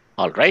championship.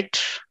 All right.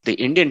 The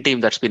Indian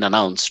team that's been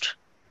announced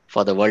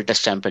for the World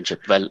Test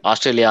Championship. Well,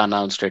 Australia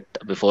announced it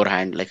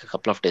beforehand, like a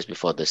couple of days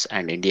before this,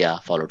 and India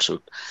followed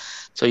suit.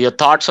 So your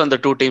thoughts on the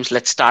two teams?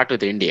 Let's start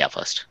with India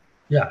first.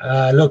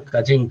 Yeah, look,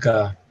 I think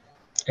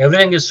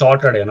everything is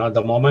sorted.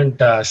 The moment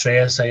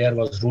Shreyas Iyer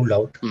was ruled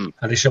out, and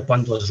Rishabh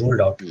Pant was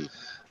ruled out,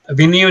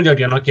 we knew that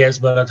KS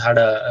Bharat had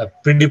a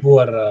pretty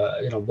poor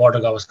border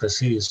Gavaskar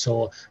series.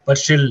 So, but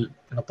still,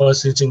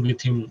 persisting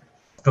with him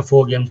after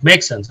 4 games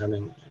makes sense. I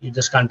mean, you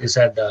just can't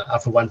decide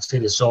after one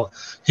series. So,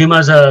 him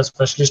as a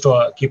specialist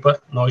or keeper,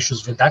 no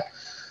issues with that.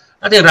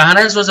 I think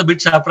Rahane was a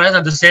bit surprised.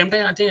 At the same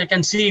time, I think I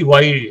can see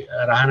why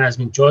Rahane has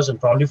been chosen.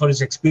 Probably for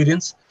his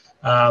experience,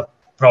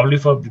 probably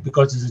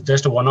because it's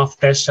just a one-off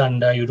test,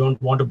 and you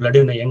don't want to blood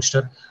in a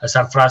youngster, a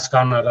Sarfraz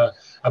Khan or a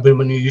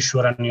Abhimanyu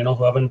Ishwaran,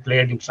 who haven't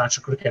played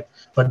international cricket.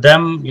 For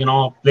them,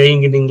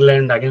 playing in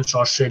England against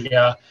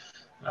Australia,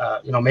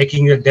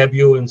 making a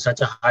debut in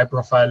such a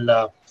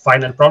high-profile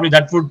final. Probably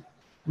that would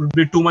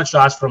be too much to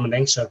ask from an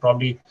youngster.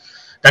 Probably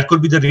that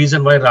could be the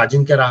reason why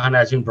Ajinkya Rahane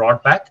has been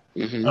brought back.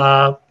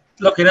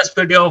 Look,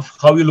 irrespective of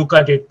how you look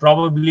at it,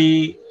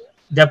 probably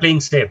they're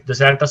playing safe. The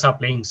selectors are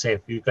playing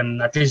safe. You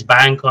can at least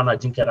bank on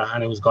Ajinkya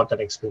Rahane, who's got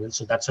that experience.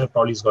 So that's why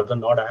probably he's got the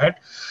nod ahead.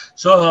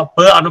 So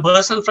on a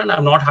personal front,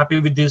 I'm not happy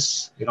with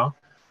this,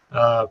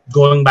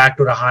 going back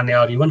to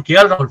Rahane or even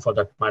KL Rahul for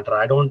that matter.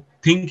 I don't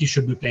think he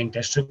should be playing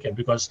Test cricket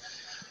because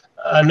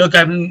look,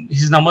 I mean,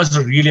 his numbers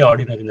are really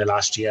ordinary in the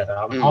last year.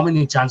 How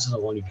many chances are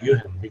going to give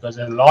him? Because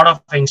there are a lot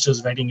of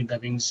youngsters waiting in the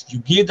wings. You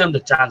give them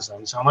the chance. I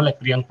mean, someone like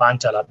Priyank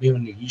Panchal,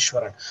 even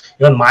Ishwaran,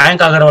 even Mayank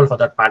Agarwal for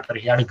that matter,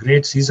 he had a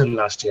great season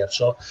last year.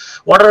 So,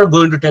 what are we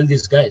going to tell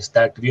these guys?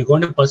 That we are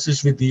going to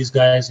persist with these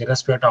guys,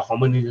 irrespective of how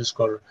many they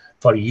score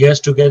for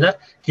years together.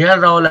 KL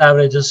Rahul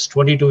averages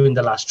 22 in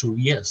the last 2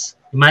 years.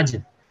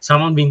 Imagine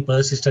someone being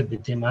persistent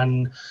with him.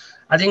 And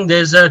I think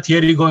there's a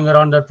theory going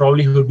around that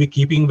probably he will be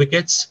keeping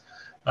wickets.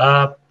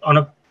 On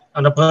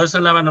a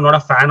personal level, I'm not a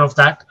fan of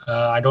that.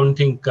 I don't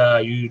think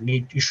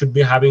you should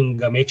be having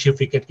makeshift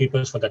wicket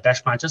keepers for the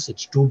Test matches.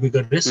 It's too big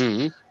a risk.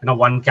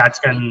 One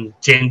catch can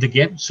change the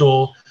game.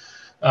 So,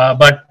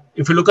 but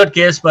if you look at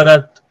KS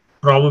Bharat,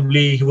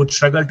 probably he would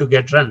struggle to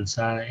get runs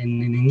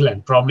in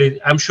England. Probably,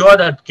 I'm sure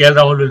that KL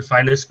Rahul will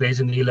find his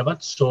place in the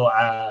 11th.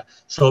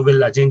 So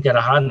will Ajinkya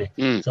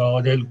Rahane.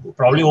 So they'll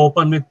probably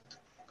open with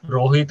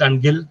Rohit and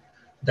Gill,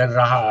 then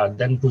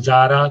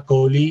Pujara,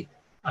 Kohli,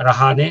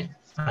 Rahane,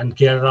 and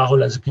KL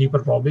Rahul as a keeper.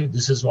 Probably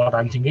this is what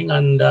I'm thinking.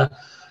 And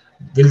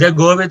will they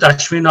go with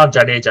Ashwin or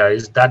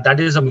Jadeja? That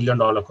is $1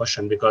 million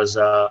question, because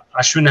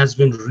Ashwin has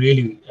been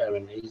really,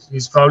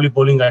 he's probably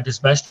bowling at his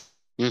best.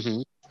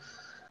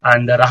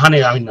 And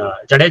Rahane,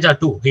 Jadeja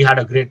too. He had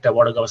a great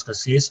Border Gavaskar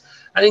series.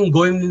 I think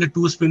going into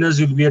two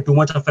spinners will be too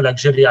much of a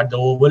luxury at the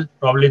Oval.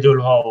 Probably they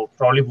will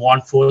probably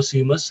want 4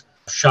 seamers: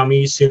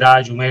 Shami,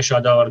 Siraj, Umesh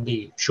Yadav, or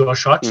the sure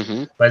shots.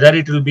 Whether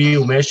it will be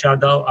Umesh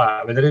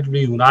Yadav, whether it will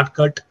be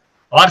Unadkat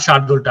or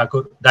Shardul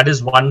Thakur, that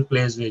is one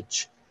place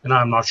which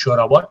I'm not sure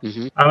about.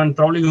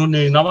 Probably you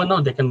never know.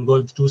 They can go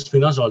with 2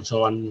 spinners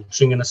also and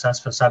swing in a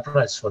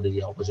surprise for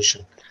the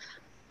opposition.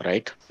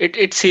 Right.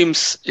 It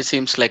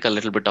seems like a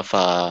little bit of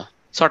a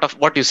sort of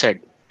what you said.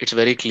 It's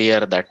very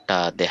clear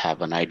that they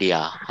have an idea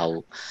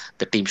how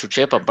the team should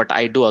shape up. But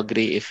I do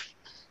agree, if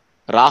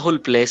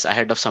Rahul plays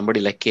ahead of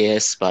somebody like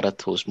KS Bharat,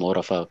 who's more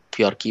of a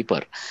pure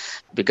keeper,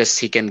 because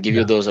he can give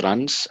you those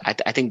runs.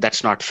 I think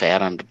that's not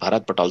fair on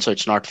Bharat, but also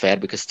it's not fair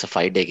because it's a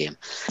 5-day game.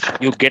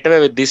 You get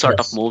away with these sort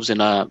of moves in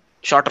a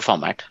shorter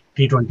format.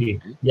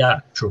 T20.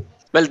 Yeah, true.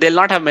 Well, they'll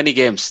not have many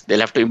games.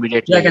 They'll have to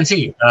immediately. Yeah, I can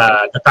see.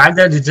 The fact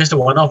that it's just a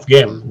one-off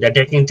game, they're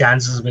taking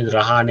chances with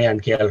Rahane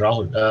and KL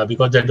Rahul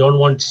because they don't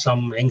want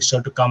some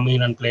youngster to come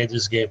in and play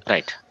this game.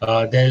 Right.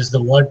 There's the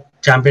World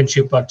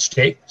Championship at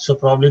stake, so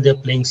probably they're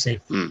playing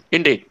safe.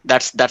 Indeed,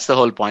 that's the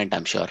whole point,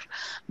 I'm sure.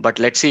 But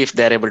let's see if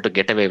they're able to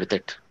get away with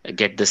it.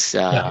 Get this.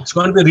 It's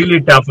going to be really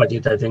tough,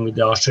 Ajit. I think with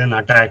the Australian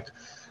attack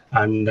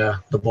and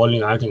the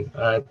bowling. I think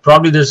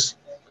probably this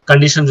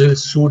conditions will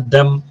suit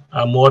them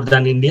more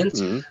than Indians,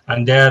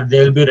 and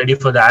they'll be ready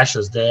for the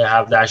Ashes. They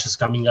have the Ashes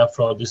coming up.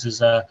 So this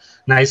is a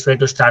nice way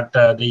to start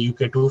the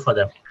UK tour for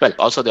them. Well,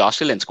 also the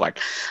Australian squad.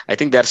 I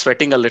think they're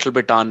sweating a little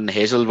bit on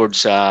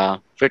Hazelwood's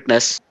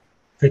fitness.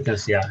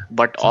 Yeah.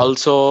 But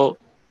also,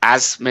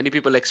 as many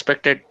people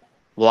expected,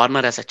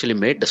 Warner has actually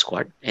made the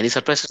squad. Any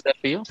surprises there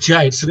for you?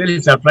 Yeah, it's really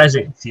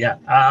surprising. Yeah,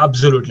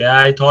 absolutely.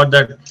 I thought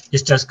that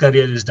his Test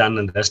career is done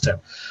and rested.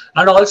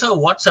 And also,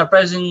 what's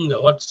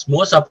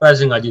more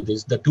surprising, Ajit,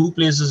 is the 2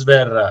 places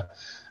where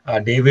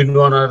David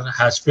Warner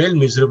has failed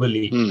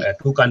miserably.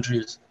 2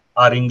 countries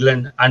are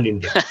England and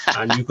India.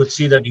 And you could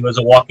see that he was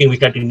a walking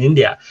wicket in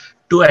India.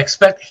 To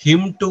expect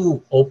him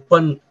to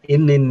open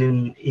in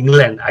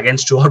England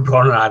against Stuart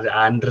Brown or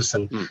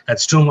Anderson,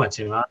 that's too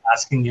much.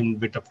 Asking him a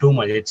bit of too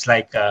much. It's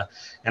like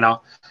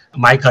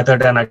Mike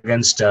Atherton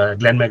against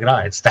Glenn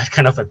McGrath. It's that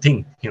kind of a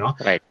thing.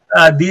 Right.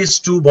 These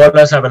 2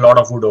 bowlers have a lot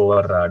of wood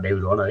over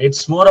David Warner.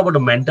 It's more about a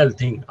mental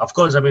thing. Of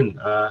course,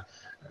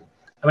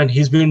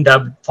 he's been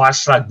dubbed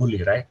fast-track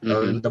bully, right?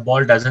 The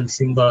ball doesn't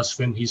sink or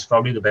swim. He's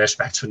probably the best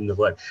batsman in the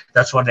world.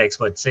 That's what the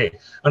experts say.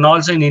 And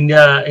also in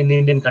India, in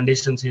Indian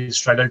conditions, he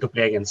struggled to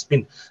play against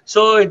spin.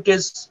 So it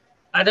is.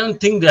 I don't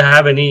think they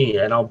have any,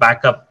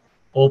 backup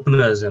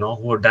openers,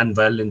 who have done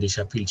well in the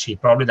Sheffield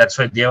Shield. Probably that's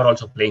why they are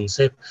also playing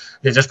safe.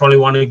 They just probably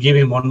want to give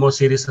him one more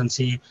series and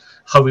see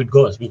how it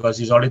goes, because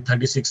he's already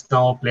 36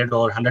 now, played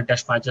over 100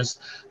 Test matches.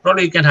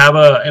 Probably he can have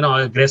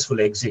a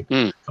graceful exit.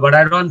 But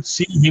I don't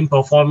see him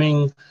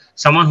performing.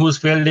 Someone who's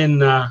failed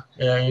in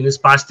his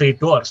past 3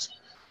 tours,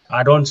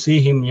 I don't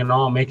see him,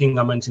 making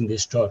amends in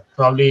this tour.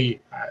 Probably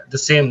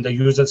the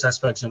usual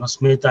suspects,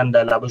 Smith and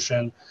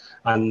Labuschagne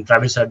and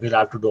Travis Head will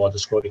have to do all the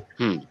scoring.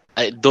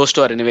 Those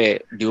 2 are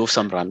anyway due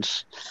some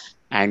runs,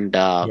 and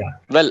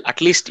well, at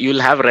least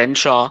you'll have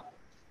Renshaw,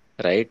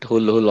 right?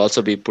 Who'll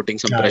also be putting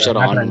some pressure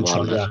on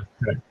Warner.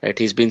 Right,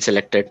 he's been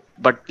selected,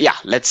 but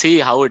let's see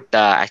how it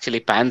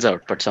actually pans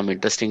out. But some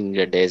interesting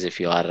days if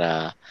you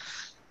are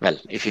Well,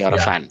 if you are a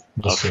fan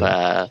that's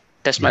of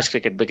Test yeah. match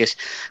cricket, because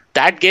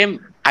that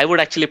game, I would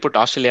actually put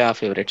Australia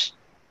favorites.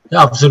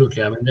 Yeah,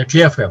 absolutely. I mean, they're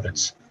clear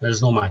favorites. There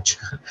is no match.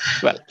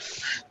 Well,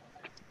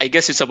 I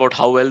guess it's about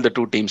how well the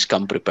two teams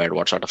come prepared,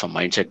 what sort of a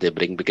mindset they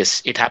bring.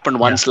 Because it happened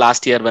Yeah. once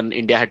last year when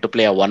India had to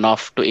play a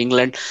one-off to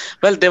England.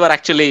 Well, they were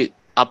actually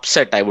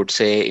upset, I would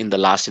say, in the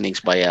last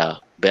innings by a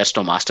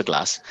Bairstow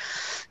masterclass.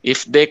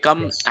 If they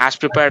come Yes. as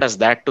prepared as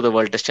that to the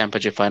World Test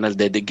Championship final,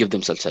 they give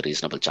themselves a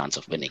reasonable chance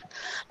of winning.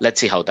 Let's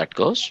see how that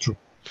goes. True.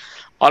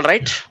 All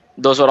right.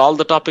 Those were all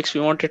the topics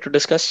we wanted to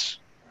discuss.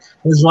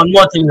 There's one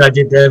more thing,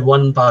 Rajit. There's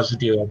one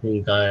positive. I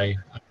think I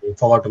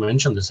forgot to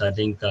mention this. I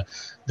think the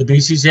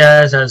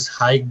BCCI has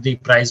hiked the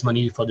prize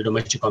money for the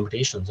domestic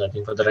competitions. I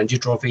think for the Ranji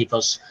Trophy, it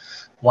was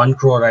 1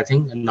 crore, I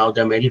think, and now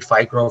they made it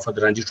 5 crore for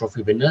the Ranji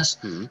Trophy winners.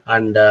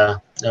 And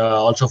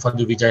also for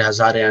the Vijay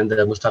Hazare and the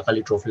Mustaq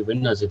Ali Trophy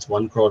winners, it's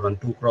 1 crore and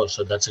 2 crores.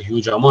 So that's a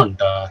huge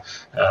amount.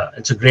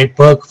 It's a great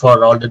perk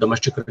for all the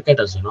domestic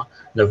cricketers.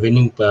 The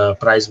winning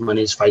prize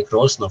money is 5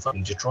 crores now for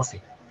Ranji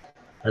Trophy.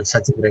 That's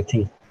such a great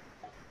thing.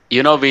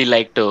 We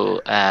like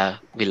to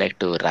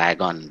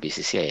rag on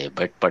BCCI a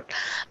bit, but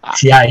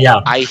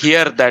yeah. I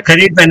hear that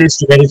Credit when it's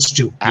due, where it's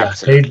due.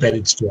 Absolutely. Yeah, credit where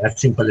it's due. As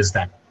simple as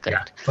that.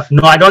 Correct. Yeah. But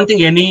no, I don't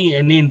think any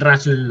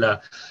international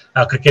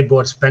cricket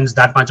board spends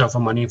that much of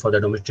money for the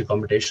domestic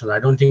competitions. I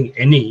don't think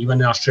any,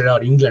 even in Australia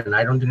or England,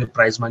 I don't think the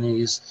prize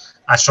money is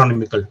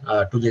astronomical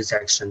to this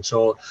extent.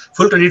 So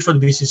full credit for the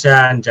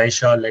BCCI and Jai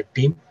Shah-led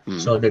team.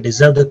 So they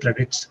deserve the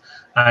credits.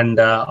 And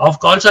of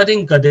course, I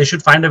think they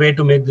should find a way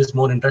to make this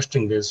more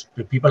interesting. There's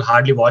people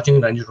hardly watching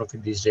Ranji Trophy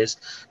these days.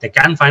 They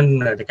can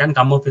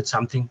come up with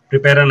something,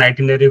 prepare an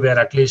itinerary where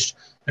at least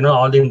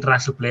all the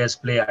international players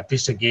play at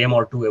least a game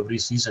or two every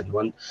season.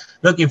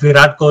 Look, if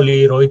Virat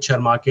Kohli, Rohit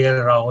Sharma,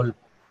 KL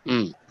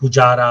Rahul,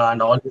 Pujara,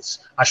 and all this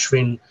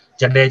Ashwin,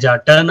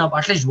 Jadeja turn up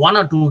at least 1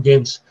 or 2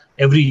 games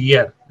every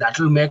year, that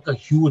will make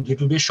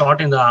it will be a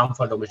shot in the arm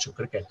for domestic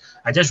cricket.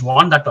 I just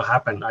want that to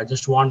happen. I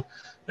just want.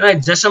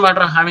 It's just a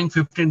matter of having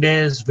 15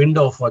 days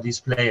window for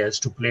these players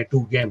to play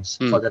 2 games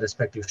for the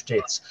respective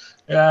states.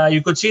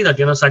 You could see that,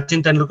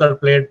 Sachin Tendulkar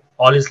played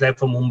all his life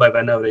for Mumbai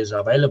whenever he's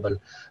available.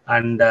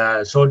 And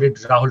so did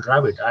Rahul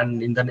Dravid.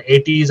 And in the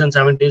 80s and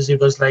 70s, it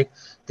was like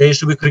there used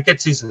to be cricket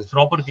seasons,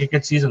 proper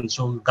cricket seasons.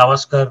 So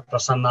Gavaskar,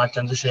 Prasanna,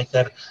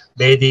 Chandrasekhar,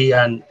 Bedi,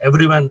 and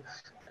everyone,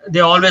 they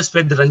always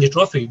played the Ranji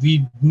Trophy.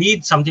 We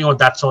need something of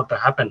that sort to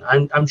happen.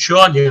 I'm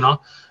sure,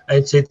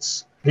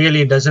 it's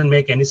really doesn't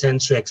make any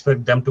sense to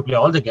expect them to play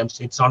all the games.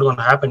 It's not going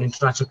to happen.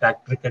 International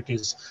cricket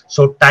is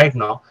so tight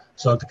now.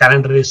 So the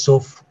calendar is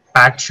so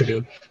packed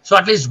schedule. So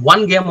at least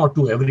 1 game or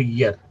 2 every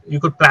year. You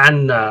could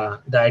plan the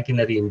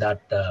itinerary in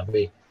that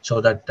way so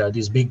that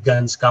these big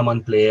guns come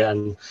and play.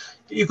 And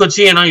you could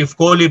see, if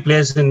Kohli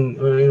plays in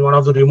one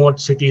of the remote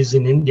cities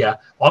in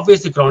India,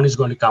 obviously the crowd is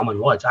going to come and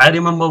watch. I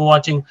remember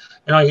watching,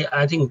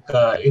 I think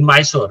in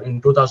Mysore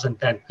in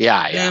 2010.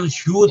 Yeah. There was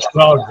huge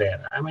crowd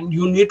there. I mean,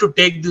 you need to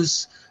take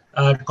this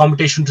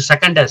competition to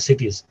second-tier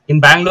cities. In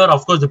Bangalore,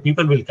 of course, the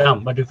people will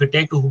come. But if you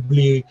take to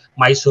Hubli,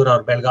 Mysore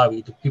or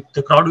Belgavi,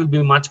 the crowd will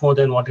be much more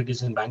than what it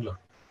is in Bangalore.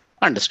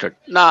 Understood.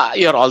 Now,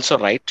 you're also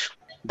right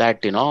that,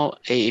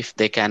 if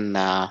they can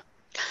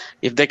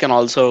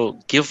also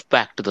give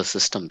back to the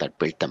system that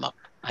built them up.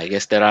 I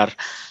guess there are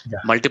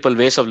multiple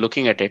ways of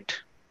looking at it,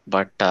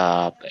 but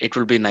it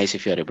will be nice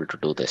if you're able to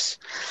do this.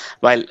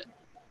 While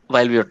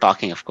we are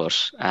talking, of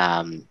course,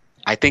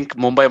 I think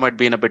Mumbai might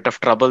be in a bit of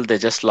trouble. They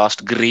just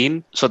lost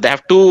Green. So they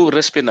have 2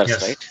 wrist spinners,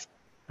 right?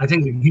 I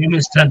think the game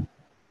is done.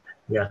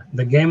 Yeah,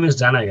 the game is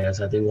done, I guess.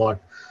 I think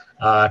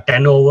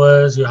 10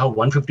 overs, you have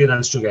 150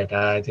 runs to get.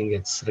 I think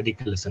it's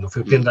ridiculous.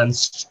 15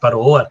 runs per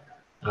over,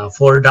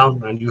 4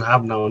 down, and you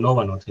have now no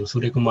one. I think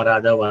Surya Kumar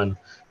Yadav and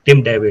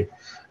Tim David.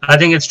 I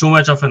think it's too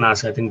much of an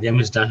ask. I think the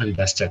game is done and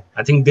dusted.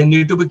 I think they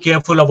need to be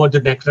careful about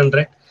the next run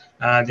rate.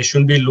 They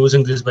shouldn't be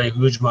losing this by a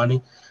huge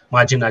margin.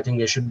 I think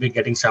they should be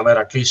getting somewhere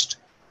at least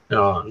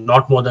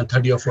not more than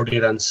 30 or 40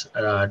 runs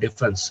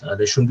difference.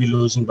 They shouldn't be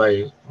losing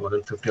by more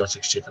than 50 or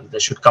 60 runs. They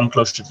should come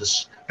close to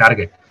this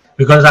target,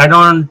 because I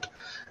don't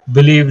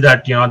believe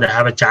that they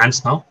have a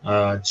chance now.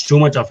 It's too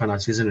much of an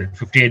ask, isn't it?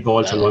 58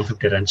 balls and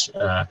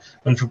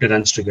 150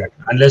 runs to get.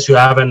 Unless you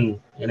have an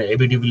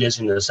AB de Villiers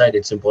in the side,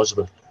 it's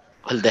impossible.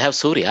 Well, they have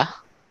Surya.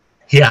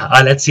 Yeah,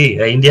 let's see.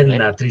 Indian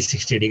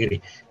 360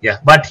 degree. Yeah,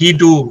 but he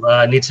too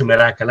needs a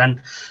miracle.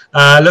 And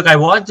look, I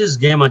watched this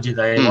game, Ajit.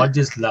 I watched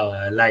this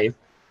live.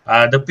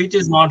 The pitch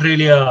is not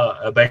really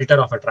a belter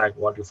of a track,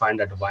 what you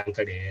find at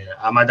Wankhede.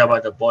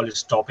 Ahmedabad, the ball is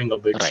stopping a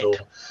bit, so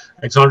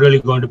it's not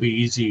really going to be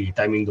easy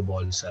timing the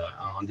balls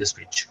on this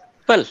pitch.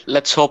 Well,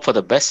 let's hope for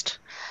the best.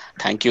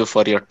 Thank you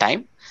for your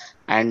time.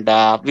 And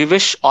we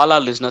wish all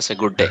our listeners a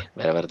good day,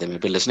 wherever they may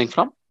be listening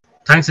from.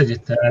 Thanks,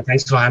 Ajit.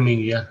 Thanks for having me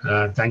here.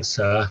 Thanks.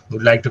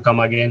 Would like to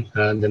come again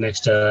in the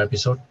next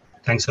episode.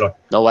 Thanks a lot.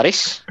 No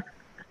worries.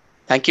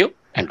 Thank you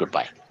and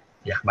goodbye.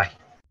 Yeah, bye.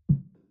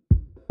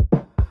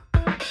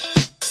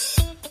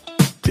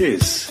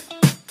 This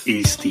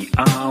is the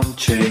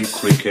Armchair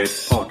Cricket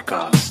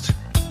Podcast.